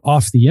workout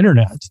off the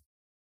internet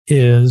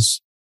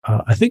is,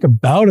 I think,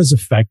 about as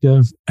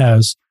effective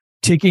as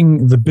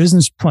taking the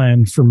business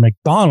plan for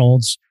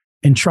McDonald's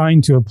and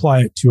trying to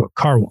apply it to a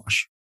car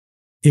wash.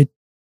 It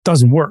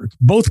doesn't work.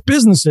 Both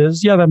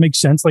businesses, yeah, that makes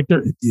sense. Like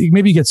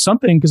maybe you get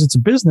something because it's a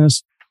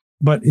business,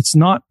 but it's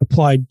not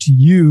applied to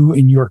you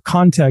in your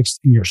context,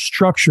 in your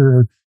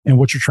structure, and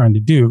what you're trying to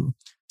do.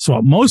 So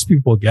what most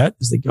people get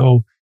is they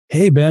go,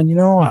 hey, Ben,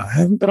 I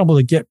haven't been able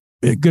to get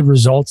good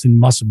results in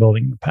muscle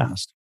building in the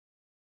past.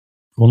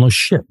 Well, no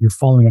shit. You're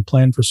following a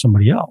plan for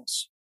somebody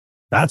else.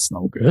 That's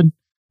no good.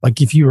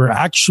 Like if you are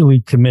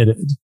actually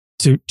committed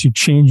to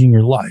changing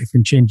your life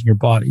and changing your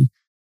body,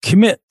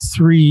 commit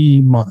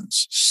 3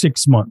 months,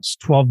 6 months,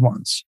 12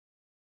 months,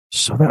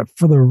 so that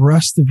for the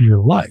rest of your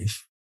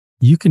life,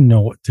 you can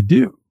know what to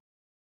do.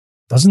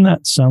 Doesn't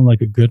that sound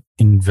like a good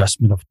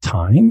investment of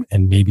time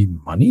and maybe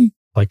money?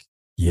 Like,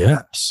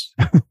 yes,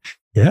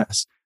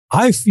 yes.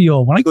 I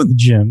feel when I go to the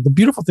gym, the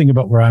beautiful thing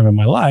about where I'm in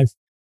my life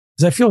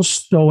is I feel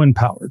so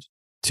empowered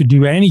to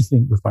do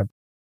anything with my body,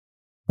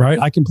 right?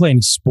 I can play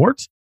any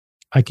sport.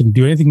 I can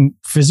do anything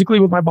physically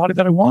with my body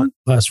that I want,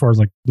 as far as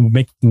like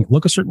making it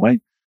look a certain way.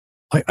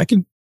 I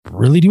can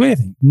really do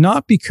anything,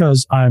 not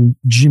because I'm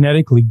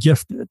genetically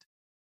gifted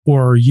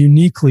or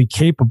uniquely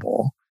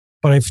capable,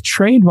 but I've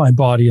trained my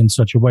body in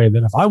such a way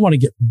that if I want to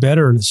get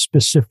better at a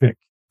specific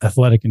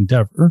athletic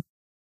endeavor,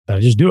 I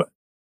just do it.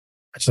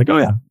 I just like, oh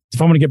yeah,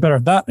 if I want to get better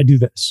at that, I do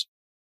this.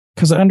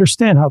 Because I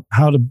understand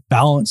how to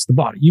balance the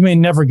body. You may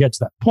never get to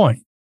that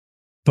point,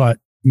 but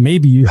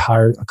maybe you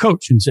hire a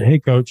coach and say, hey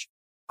coach,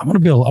 I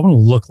want to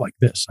look like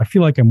this. I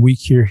feel like I'm weak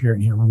here, here,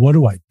 and here. What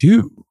do I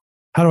do?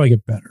 How do I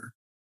get better?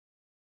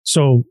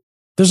 So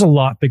there's a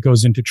lot that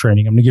goes into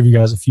training. I'm going to give you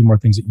guys a few more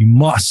things that you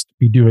must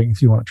be doing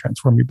if you want to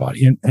transform your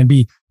body and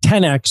be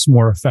 10x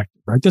more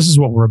effective, right? This is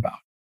what we're about.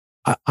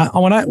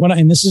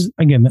 And this is,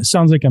 again, that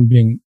sounds like I'm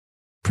being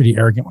pretty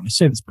arrogant when I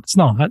say this, but it's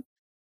not.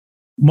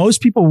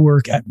 Most people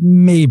work at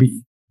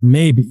maybe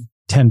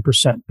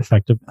 10%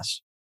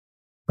 effectiveness,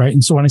 right?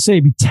 And so when I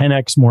say be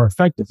 10x more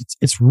effective,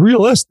 it's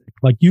realistic.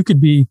 Like you could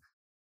be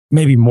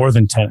maybe more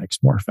than 10x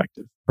more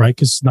effective, right?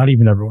 Because not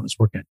even everyone is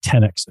working at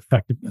 10x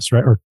effectiveness,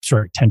 right? Or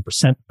sorry, 10%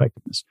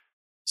 effectiveness.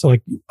 So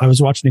like I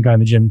was watching a guy in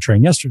the gym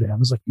train yesterday. I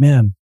was like,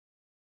 man,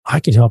 I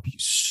could help you.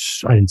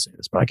 I didn't say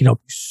this, but I could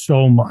help you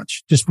so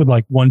much just with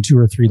like 1, 2,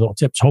 or 3 little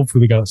tips.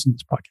 Hopefully we got to listen to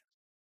this podcast,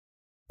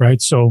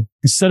 right? So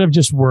instead of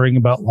just worrying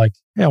about like,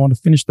 hey, I want to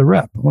finish the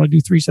rep. I want to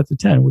do 3 sets of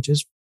 10, which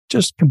is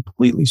just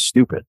completely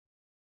stupid.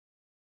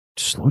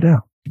 Just slow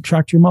down,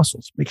 contract your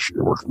muscles, make sure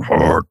you're working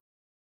hard.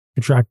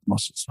 Contract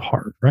muscles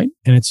hard, right?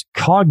 And it's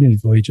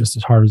cognitively just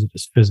as hard as it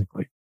is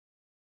physically.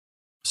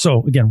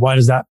 So again, why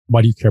do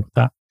you care about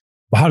that?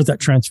 Well, how does that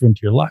transfer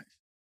into your life?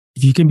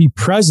 If you can be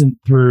present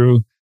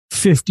through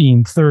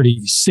 15,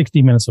 30,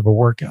 60 minutes of a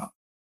workout,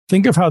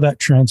 think of how that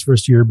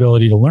transfers to your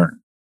ability to learn,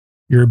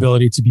 your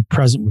ability to be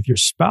present with your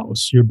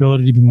spouse, your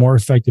ability to be more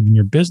effective in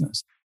your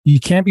business. You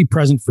can't be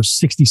present for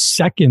 60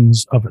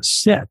 seconds of a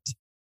set.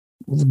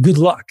 Well, good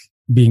luck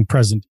being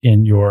present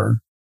in your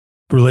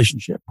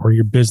relationship or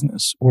your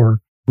business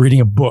or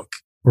reading a book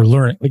or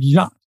learning. Like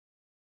you're not,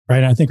 right?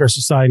 And I think our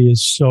society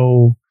is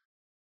so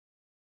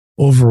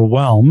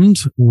overwhelmed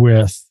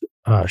with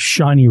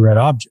shiny red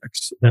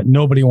objects that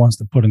nobody wants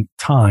to put in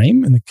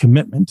time and the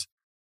commitment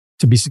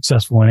to be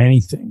successful in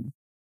anything.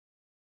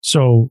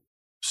 So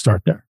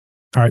start there.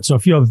 All right. So a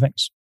few other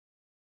things.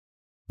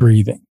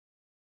 Breathing.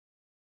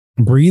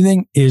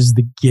 Breathing is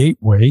the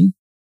gateway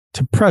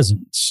to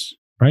presence,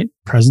 right?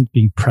 Present,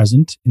 being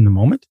present in the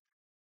moment.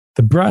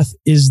 The breath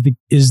is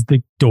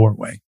the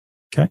doorway.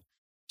 Okay.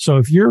 So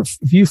if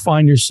you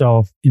find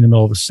yourself in the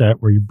middle of a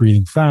set where you're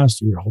breathing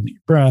fast or you're holding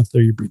your breath or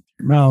you're breathing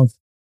through your mouth,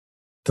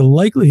 the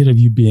likelihood of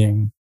you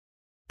being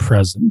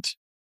present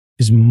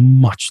is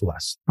much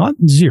less, not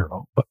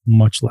zero, but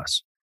much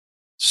less.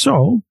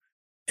 So,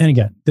 and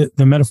again,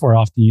 the metaphor I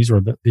often use,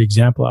 or the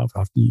example I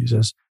often use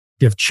is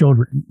you have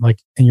children,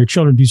 and your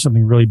children do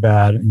something really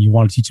bad and you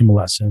want to teach them a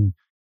lesson.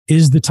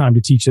 Is the time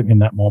to teach them in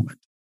that moment?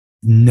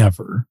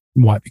 Never.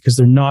 Why? Because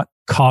they're not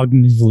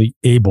cognitively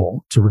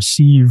able to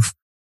receive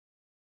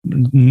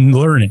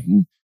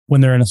learning when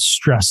they're in a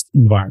stressed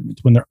environment,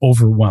 when they're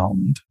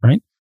overwhelmed,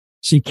 right?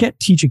 So you can't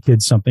teach a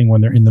kid something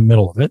when they're in the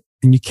middle of it,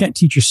 and you can't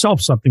teach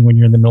yourself something when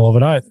you're in the middle of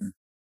it either.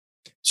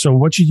 So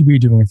what should you be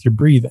doing with your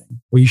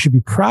breathing? Well, you should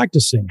be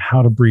practicing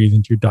how to breathe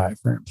into your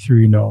diaphragm through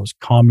your nose,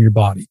 calm your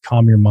body,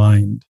 calm your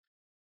mind,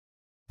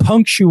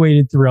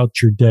 punctuated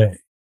throughout your day.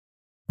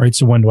 Right.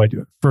 So when do I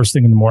do it? First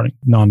thing in the morning,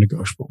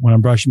 non-negotiable. When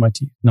I'm brushing my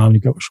teeth,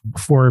 non-negotiable.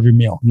 Before every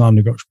meal,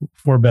 non-negotiable.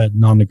 Before bed,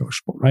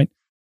 non-negotiable. Right.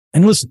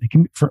 And listen, it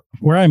can be, for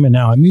where I'm at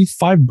now, I need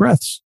 5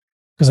 breaths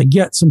because I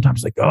get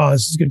sometimes like, oh,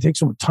 this is going to take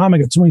so much time. I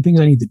got so many things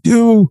I need to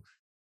do.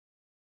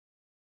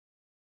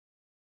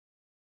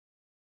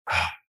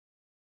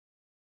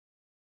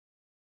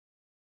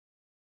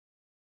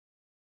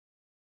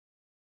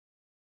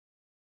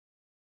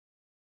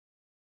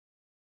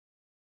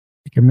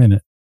 Take a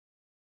minute.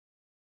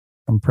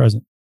 I'm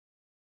present.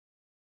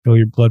 Feel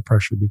your blood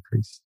pressure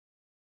decrease.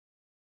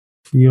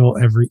 Feel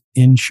every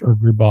inch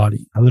of your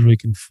body. I literally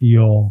can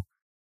feel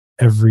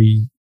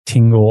every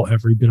tingle,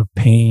 every bit of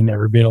pain,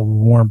 every bit of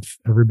warmth,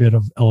 every bit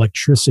of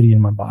electricity in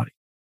my body.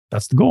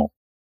 That's the goal.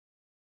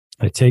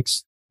 And it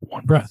takes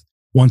one breath.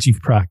 Once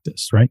you've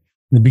practiced, right?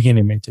 In the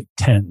beginning, it may take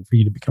 10 for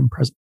you to become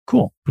present.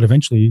 Cool. But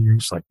eventually you're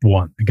just like,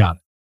 one, I got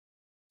it.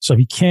 So if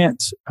you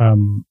can't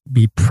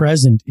be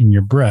present in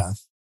your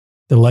breath,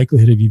 the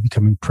likelihood of you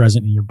becoming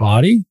present in your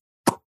body,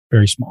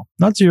 very small.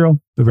 Not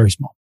zero, but very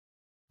small.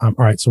 All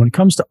right. So when it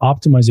comes to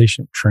optimization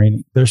of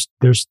training, there's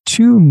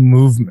two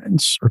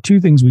movements or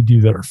two things we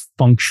do that are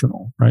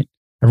functional, right?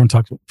 Everyone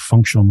talks about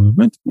functional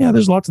movement. Yeah,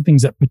 there's lots of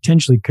things that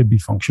potentially could be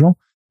functional,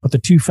 but the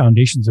two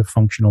foundations of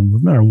functional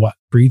movement are what?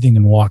 Breathing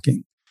and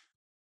walking.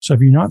 So if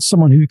you're not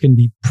someone who can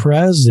be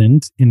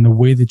present in the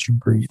way that you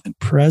breathe and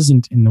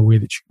present in the way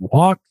that you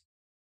walk,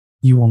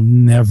 you will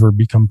never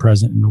become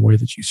present in the way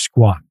that you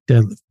squat,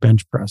 deadlift,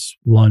 bench press,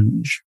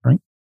 lunge, right?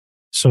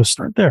 So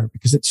start there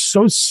because it's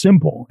so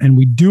simple and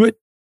we do it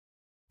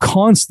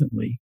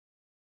constantly.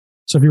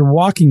 So if you're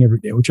walking every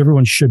day, which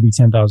everyone should be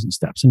 10,000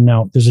 steps. And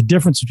now there's a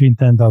difference between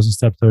 10,000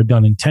 steps that are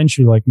done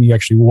intentionally, like me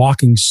actually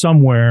walking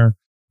somewhere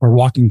or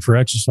walking for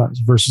exercise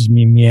versus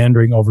me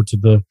meandering over to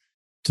the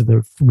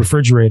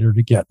refrigerator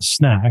to get a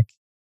snack.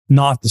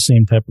 Not the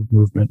same type of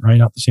movement, right?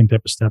 Not the same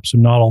type of steps. So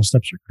not all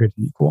steps are created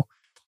equal.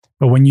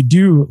 But when you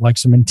do like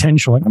some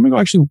intentional, like I'm going to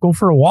actually go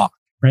for a walk,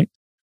 right?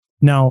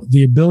 Now,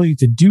 the ability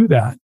to do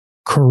that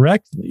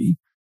correctly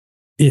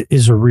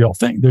is a real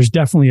thing. There's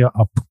definitely a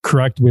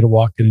correct way to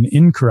walk and an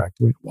incorrect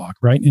way to walk,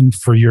 right? And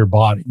for your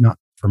body, not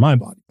for my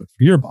body, but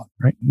for your body,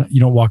 right?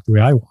 You don't walk the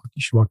way I walk.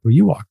 You should walk the way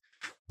you walk.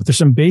 But there's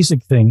some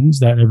basic things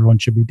that everyone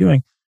should be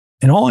doing.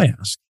 And all I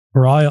ask,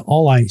 or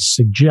all I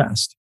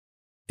suggest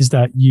is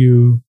that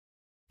you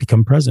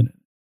become present.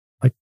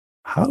 Like,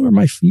 how are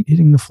my feet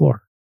hitting the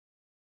floor?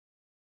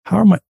 How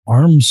are my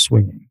arms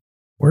swinging?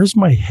 Where's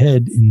my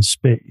head in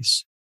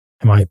space?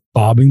 Am I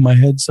bobbing my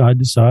head side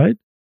to side?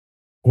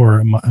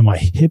 Or am my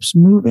hips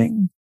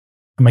moving?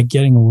 Am I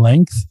getting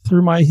length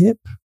through my hip?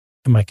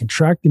 Am I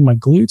contracting my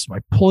glutes? Am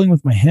I pulling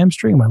with my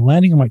hamstring? Am I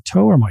landing on my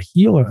toe or my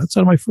heel or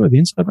outside of my foot, the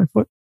inside of my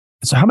foot?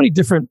 And so how many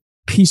different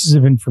pieces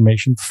of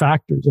information,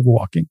 factors of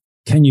walking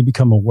can you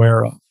become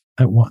aware of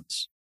at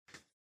once?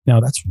 Now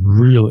that's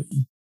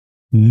really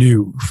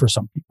new for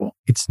some people.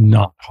 It's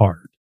not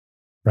hard,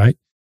 right?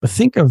 But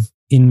think of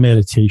in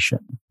meditation,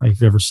 like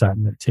if you've ever sat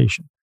in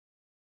meditation,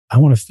 I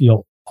want to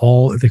feel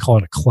they call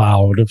it a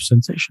cloud of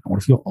sensation. I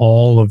want to feel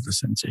all of the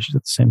sensations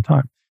at the same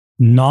time,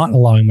 not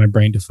allowing my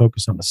brain to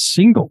focus on a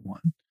single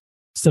one,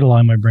 instead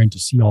allowing my brain to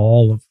see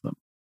all of them.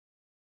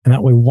 And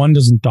that way one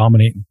doesn't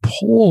dominate and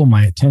pull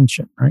my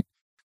attention, right?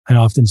 I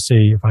often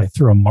say if I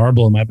threw a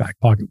marble in my back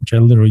pocket, which I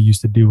literally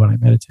used to do when I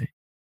meditate,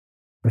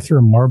 if I threw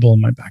a marble in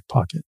my back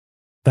pocket,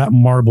 that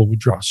marble would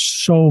draw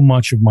so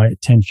much of my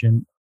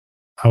attention.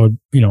 I would,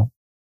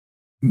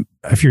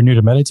 if you're new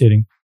to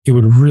meditating, it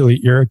would really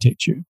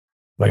irritate you.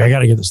 Like, I got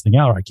to get this thing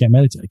out or I can't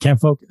meditate. I can't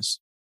focus.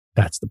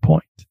 That's the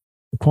point.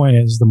 The point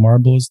is the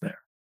marble is there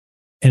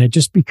and it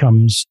just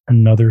becomes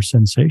another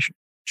sensation,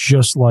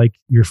 just like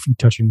your feet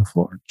touching the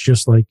floor,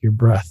 just like your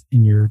breath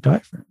in your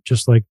diaphragm,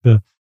 just like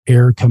the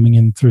air coming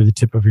in through the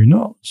tip of your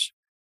nose.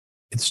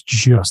 It's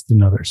just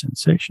another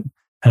sensation.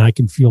 And I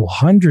can feel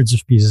hundreds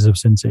of pieces of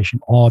sensation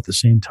all at the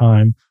same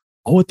time,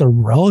 all with the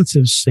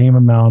relative same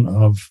amount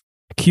of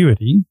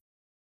acuity,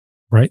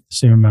 right? The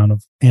same amount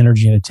of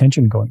energy and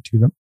attention going to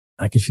them.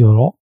 I can feel it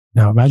all.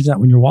 Now imagine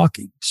that when you're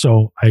walking.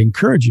 So I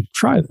encourage you to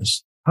try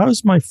this. How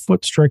is my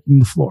foot striking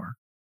the floor?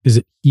 Is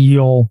it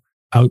heel,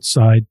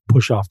 outside,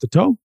 push off the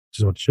toe, which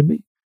is what it should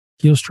be?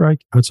 Heel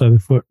strike, outside the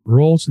foot,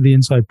 roll to the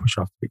inside, push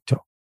off the big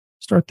toe.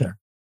 Start there.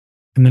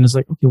 And then it's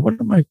like, okay, what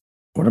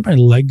are my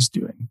legs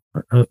doing?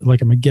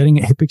 Like, am I getting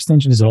a hip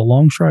extension? Is it a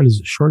long stride? Is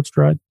it a short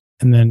stride?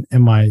 And then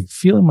am I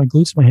feeling my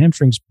glutes, my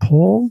hamstrings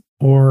pull?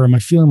 Or am I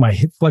feeling my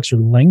hip flexor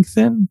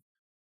lengthen?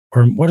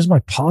 Or what is my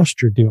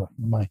posture doing?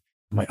 Am I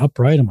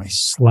upright? Am I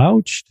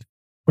slouched?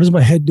 What is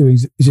my head doing?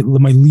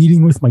 Am I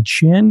leading with my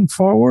chin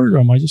forward? Or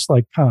am I just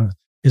like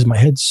is my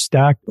head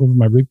stacked over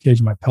my ribcage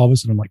and my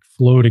pelvis and I'm like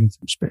floating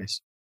through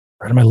space?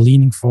 Or am I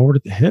leaning forward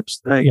at the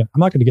hips? Again, I'm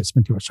not going to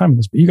spend too much time on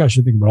this, but you guys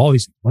should think about all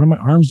these things. What are my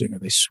arms doing? Are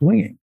they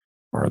swinging?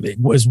 Or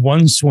is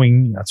one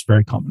swing? That's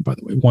very common, by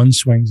the way. One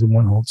swings and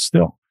one holds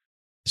still.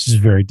 This is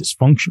very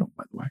dysfunctional,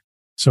 by the way.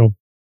 So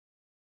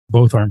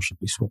both arms should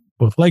be swinging.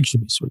 Both legs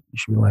should be swinging. You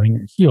should be landing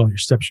your heel. Your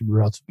steps should be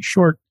relatively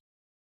short.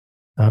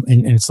 And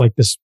it's like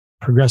this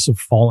progressive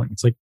falling.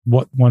 It's like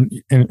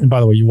and by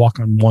the way, you walk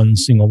on one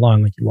single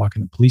line, like you walk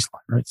in the police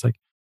line, right? It's like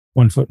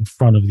one foot in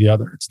front of the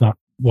other. It's not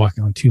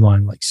walking on two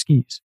line like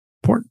skis.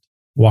 Important.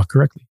 Walk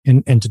correctly.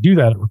 And to do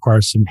that, it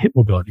requires some hip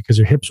mobility because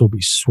your hips will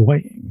be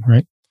swaying,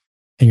 right?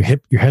 And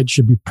your head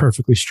should be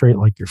perfectly straight,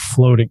 like you're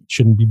floating. It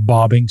shouldn't be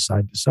bobbing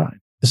side to side.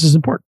 This is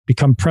important.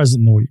 Become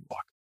present in the way you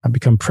walk. And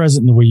become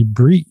present in the way you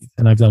breathe.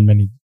 And I've done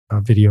many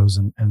videos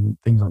and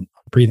things on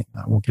breathing.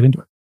 I won't get into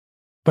it.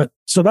 But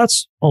so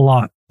that's a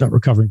lot that we're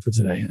covering for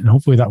today. And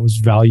hopefully that was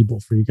valuable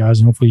for you guys.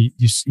 And hopefully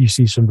you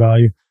see some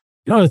value.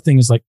 The other thing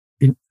is like,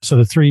 so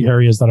the three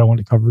areas that I want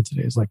to cover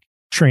today is like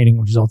training,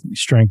 which is ultimately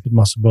strength and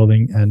muscle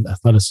building and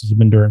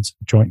athleticism, endurance,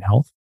 joint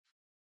health,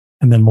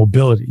 and then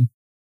mobility.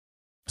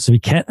 So if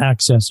you can't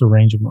access a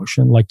range of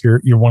motion, like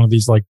you're one of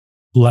these like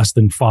less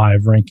than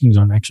 5 rankings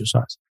on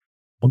exercise,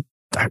 well,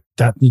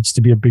 that needs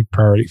to be a big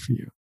priority for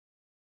you,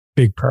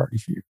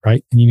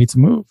 right? And you need to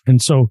move.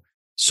 And so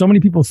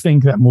many people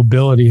think that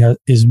mobility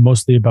is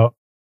mostly about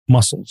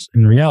muscles.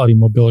 In reality,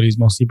 mobility is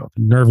mostly about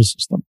the nervous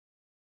system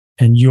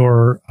and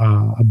your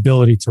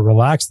ability to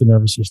relax the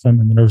nervous system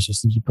and the nervous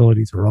system's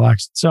ability to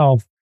relax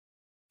itself.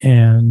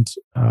 And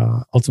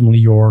ultimately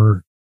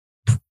your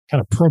kind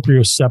of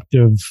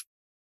proprioceptive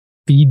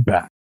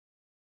feedback.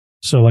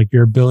 So like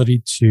your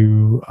ability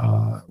to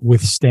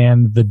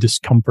withstand the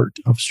discomfort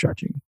of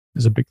stretching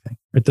is a big thing.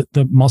 Right?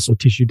 The muscle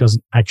tissue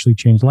doesn't actually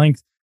change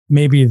length.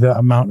 Maybe the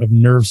amount of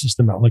nerve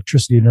system,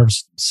 electricity,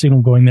 nervous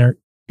signal going there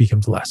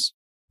becomes less.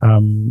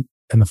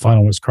 And the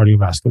final one is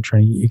cardiovascular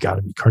training. You got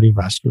to be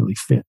cardiovascularly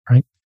fit,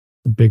 right?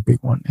 The big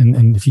one.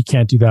 And if you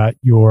can't do that,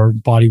 your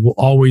body will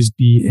always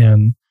be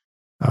in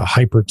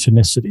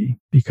hypertonicity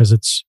because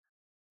it's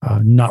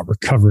not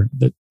recovering.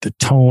 The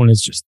tone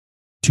is just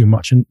too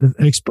much. And the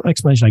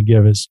explanation I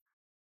give is,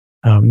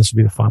 and this will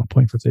be the final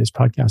point for today's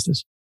podcast,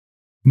 is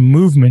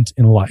movement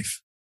in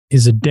life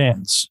is a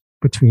dance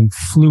between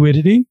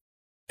fluidity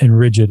and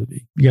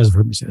rigidity. You guys have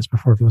heard me say this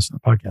before if you listen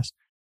to the podcast.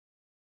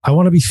 I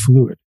want to be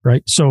fluid,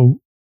 right? So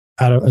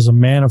as a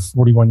man of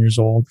 41 years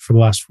old, for the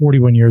last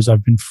 41 years,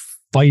 I've been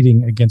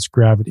fighting against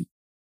gravity,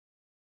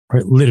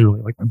 right?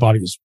 Literally, like my body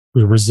was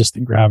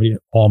resisting gravity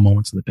at all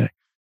moments of the day.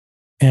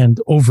 And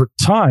over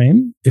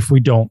time, if we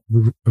don't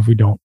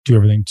do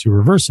everything to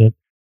reverse it,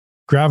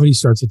 gravity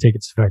starts to take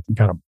its effect and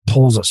kind of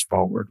pulls us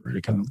forward, right?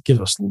 It kind of gives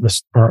us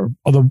this,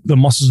 the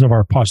muscles of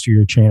our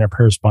posterior chain, our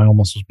paraspinal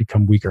muscles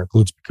become weaker, our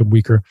glutes become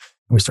weaker, and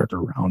we start to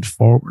round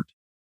forward,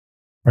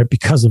 right?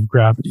 Because of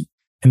gravity.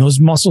 And those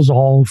muscles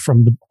all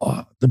from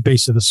the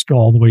base of the skull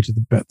all the way to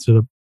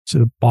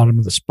the bottom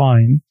of the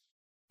spine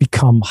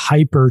become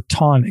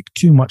hypertonic,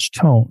 too much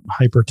tone,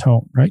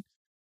 hypertone, right?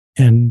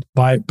 And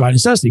by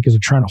necessity, because they're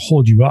trying to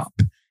hold you up,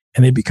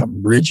 and they become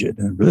rigid,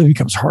 and it really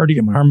becomes hard to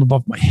get my arm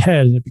above my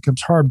head, and it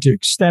becomes hard to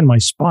extend my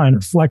spine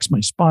or flex my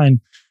spine.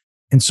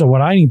 And so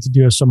what I need to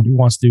do as someone who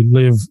wants to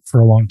live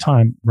for a long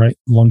time, right?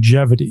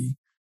 Longevity.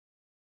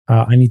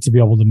 I need to be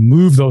able to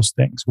move those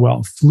things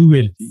well,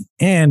 fluidity,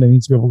 and I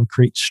need to be able to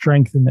create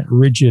strength in that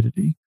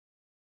rigidity.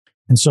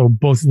 And so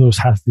both of those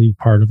have to be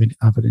part of an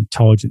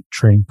intelligent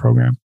training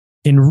program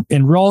in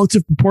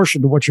relative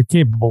proportion to what you're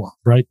capable of,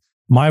 right?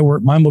 My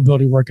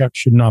mobility workout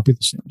should not be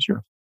the same as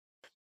yours.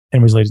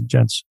 Anyways, ladies and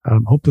gents,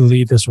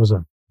 hopefully this was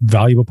a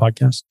valuable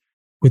podcast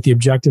with the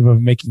objective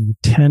of making you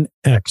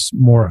 10x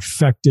more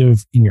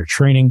effective in your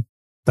training.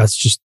 That's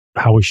just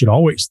how we should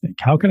always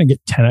think. How can I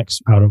get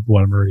 10x out of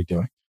what I'm already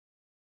doing?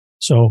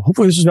 So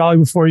hopefully this was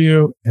valuable for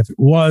you. If it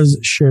was,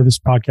 share this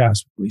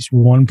podcast with at least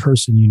one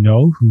person you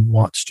know who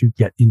wants to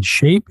get in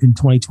shape in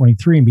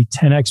 2023 and be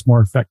 10x more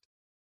effective.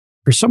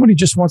 For somebody who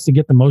just wants to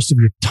get the most of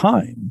your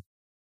time,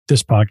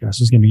 this podcast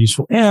is going to be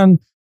useful. And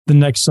the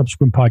next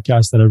subsequent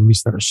podcast that I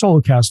release that are solo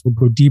casts will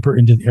go deeper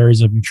into the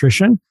areas of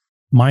nutrition,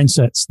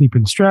 mindset, sleep,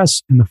 and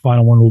stress. And the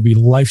final one will be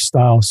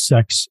lifestyle,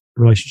 sex,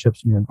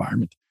 relationships, and your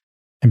environment.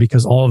 And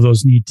because all of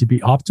those need to be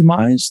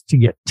optimized to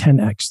get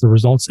 10x the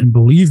results. And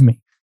believe me,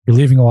 you're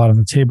leaving a lot on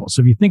the table.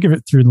 So if you think of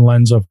it through the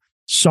lens of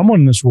someone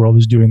in this world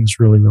is doing this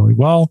really, really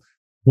well,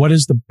 what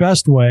is the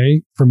best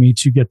way for me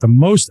to get the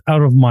most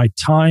out of my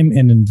time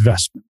and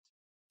investment?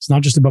 It's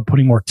not just about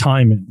putting more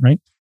time in, right?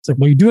 It's like,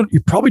 well, you're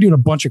probably doing a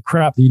bunch of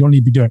crap that you don't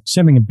need to be doing.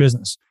 Same thing in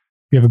business.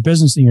 If you have a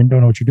business and you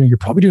don't know what you're doing, you're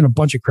probably doing a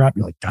bunch of crap.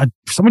 You're like, God,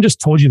 if someone just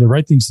told you the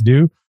right things to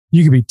do,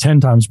 you could be 10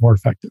 times more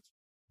effective,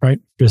 right?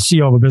 If you're a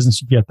CEO of a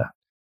business, you get that.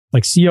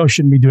 Like CEO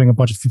shouldn't be doing a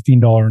bunch of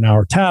 $15 an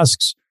hour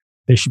tasks.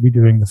 They should be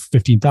doing the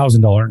 $15,000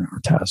 an hour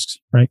tasks,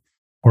 right?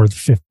 Or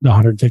the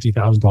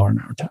 $150,000 an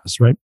hour tasks,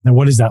 right? Now,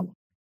 what does that look like?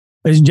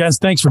 Ladies and gents,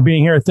 thanks for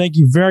being here. Thank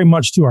you very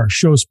much to our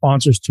show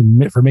sponsors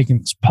for making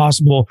this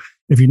possible.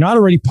 If you're not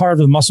already part of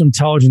the Muscle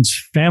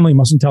Intelligence family,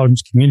 Muscle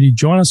Intelligence community,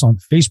 join us on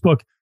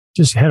Facebook.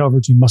 Just head over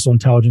to Muscle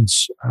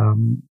Intelligence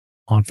on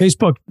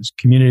Facebook. There's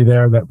a community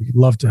there that we'd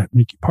love to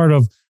make you part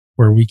of,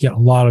 where we get a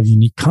lot of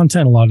unique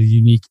content, a lot of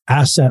unique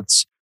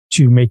assets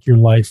to make your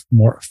life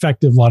more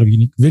effective, a lot of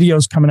unique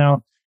videos coming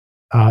out.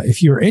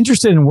 If you're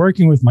interested in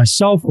working with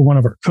myself or one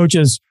of our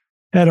coaches,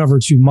 head over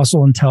to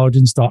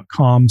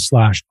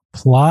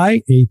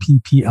muscleintelligence.com/apply,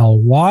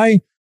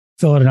 APPLY.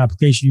 Fill out an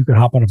application. You could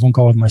hop on a phone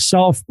call with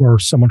myself or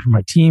someone from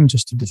my team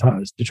just to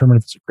determine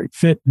if it's a great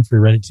fit and if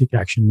you're ready to take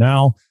action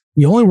now.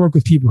 We only work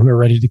with people who are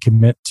ready to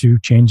commit to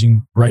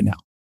changing right now,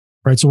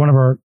 right? So one of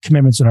our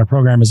commitments in our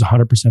program is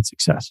 100%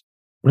 success.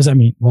 What does that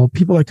mean? Well,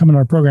 people that come in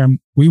our program,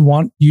 we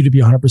want you to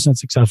be 100%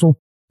 successful.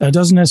 That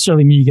doesn't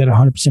necessarily mean you get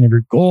 100% of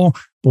your goal,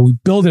 but we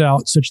build it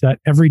out such that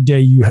every day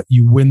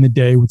you win the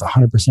day with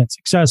 100%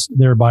 success,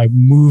 thereby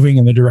moving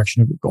in the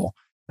direction of your goal.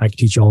 I can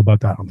teach you all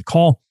about that on the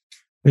call.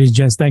 Ladies and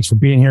gents, thanks for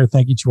being here.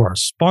 Thank you to our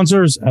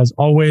sponsors, as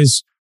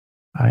always.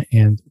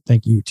 And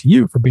thank you to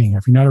you for being here.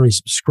 If you're not already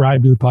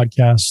subscribed to the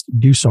podcast,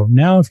 do so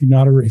now. If you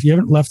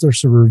haven't left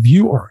us a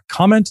review or a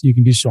comment, you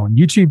can do so on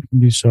YouTube. You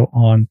can do so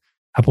on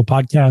Apple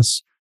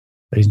Podcasts.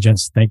 Ladies and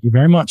gents, thank you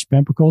very much.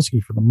 Ben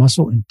Pakulski for the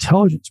Muscle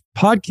Intelligence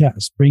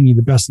Podcast, bringing you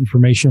the best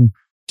information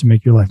to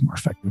make your life more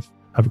effective.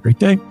 Have a great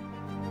day.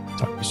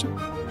 Talk to you soon.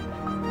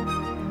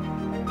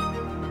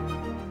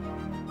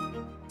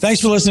 Thanks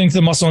for listening to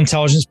the Muscle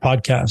Intelligence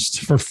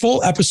Podcast. For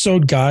full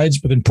episode guides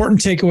with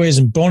important takeaways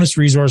and bonus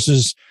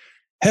resources,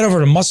 head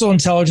over to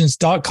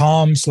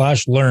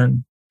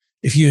muscleintelligence.com/learn.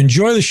 If you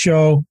enjoy the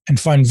show and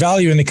find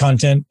value in the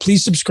content,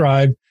 please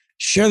subscribe,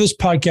 share this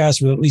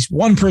podcast with at least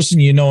one person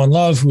you know and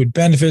love who would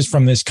benefit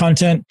from this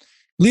content.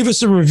 Leave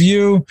us a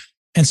review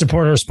and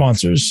support our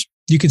sponsors.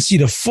 You can see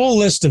the full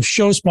list of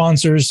show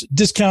sponsors,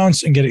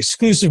 discounts, and get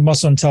exclusive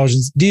Muscle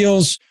Intelligence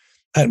deals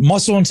at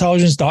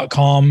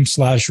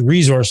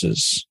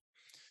muscleintelligence.com/resources.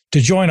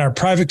 To join our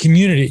private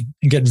community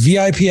and get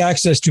VIP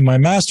access to my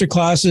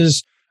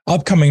masterclasses,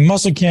 upcoming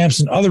muscle camps,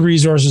 and other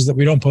resources that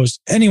we don't post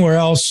anywhere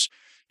else,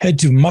 head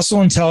to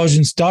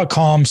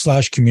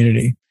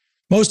muscleintelligence.com/community.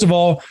 Most of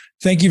all,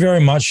 thank you very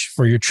much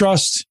for your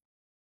trust,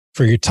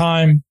 for your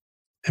time,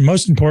 and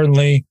most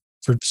importantly,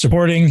 for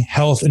supporting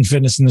health and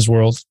fitness in this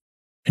world.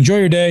 Enjoy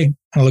your day, and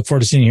I look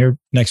forward to seeing you here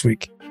next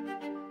week.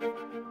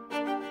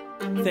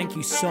 Thank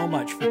you so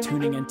much for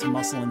tuning into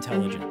Muscle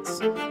Intelligence.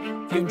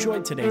 If you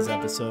enjoyed today's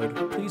episode,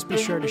 please be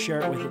sure to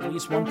share it with at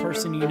least one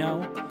person you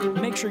know.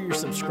 Make sure you're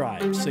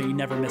subscribed so you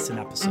never miss an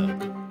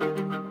episode.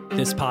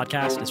 This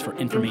podcast is for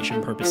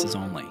information purposes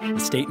only. The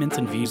statements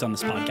and views on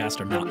this podcast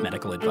are not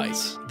medical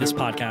advice. This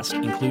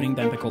podcast, including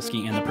Ben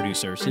Pakulski and the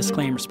producers,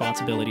 disclaim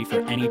responsibility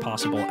for any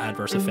possible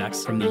adverse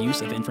effects from the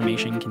use of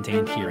information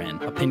contained herein.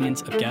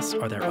 Opinions of guests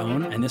are their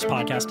own, and this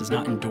podcast does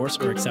not endorse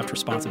or accept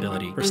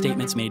responsibility for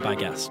statements made by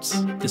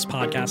guests. This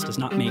podcast does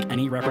not make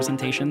any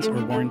representations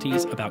or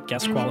warranties about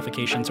guest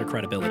qualifications or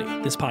credibility.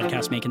 This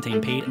podcast may contain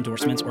paid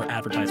endorsements or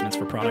advertisements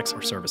for products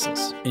or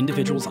services.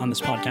 Individuals on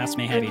this podcast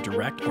may have a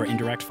direct or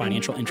indirect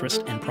financial interest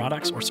in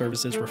products or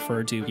services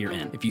referred to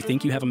herein. If you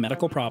think you have a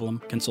medical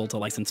problem, consult a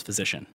licensed physician.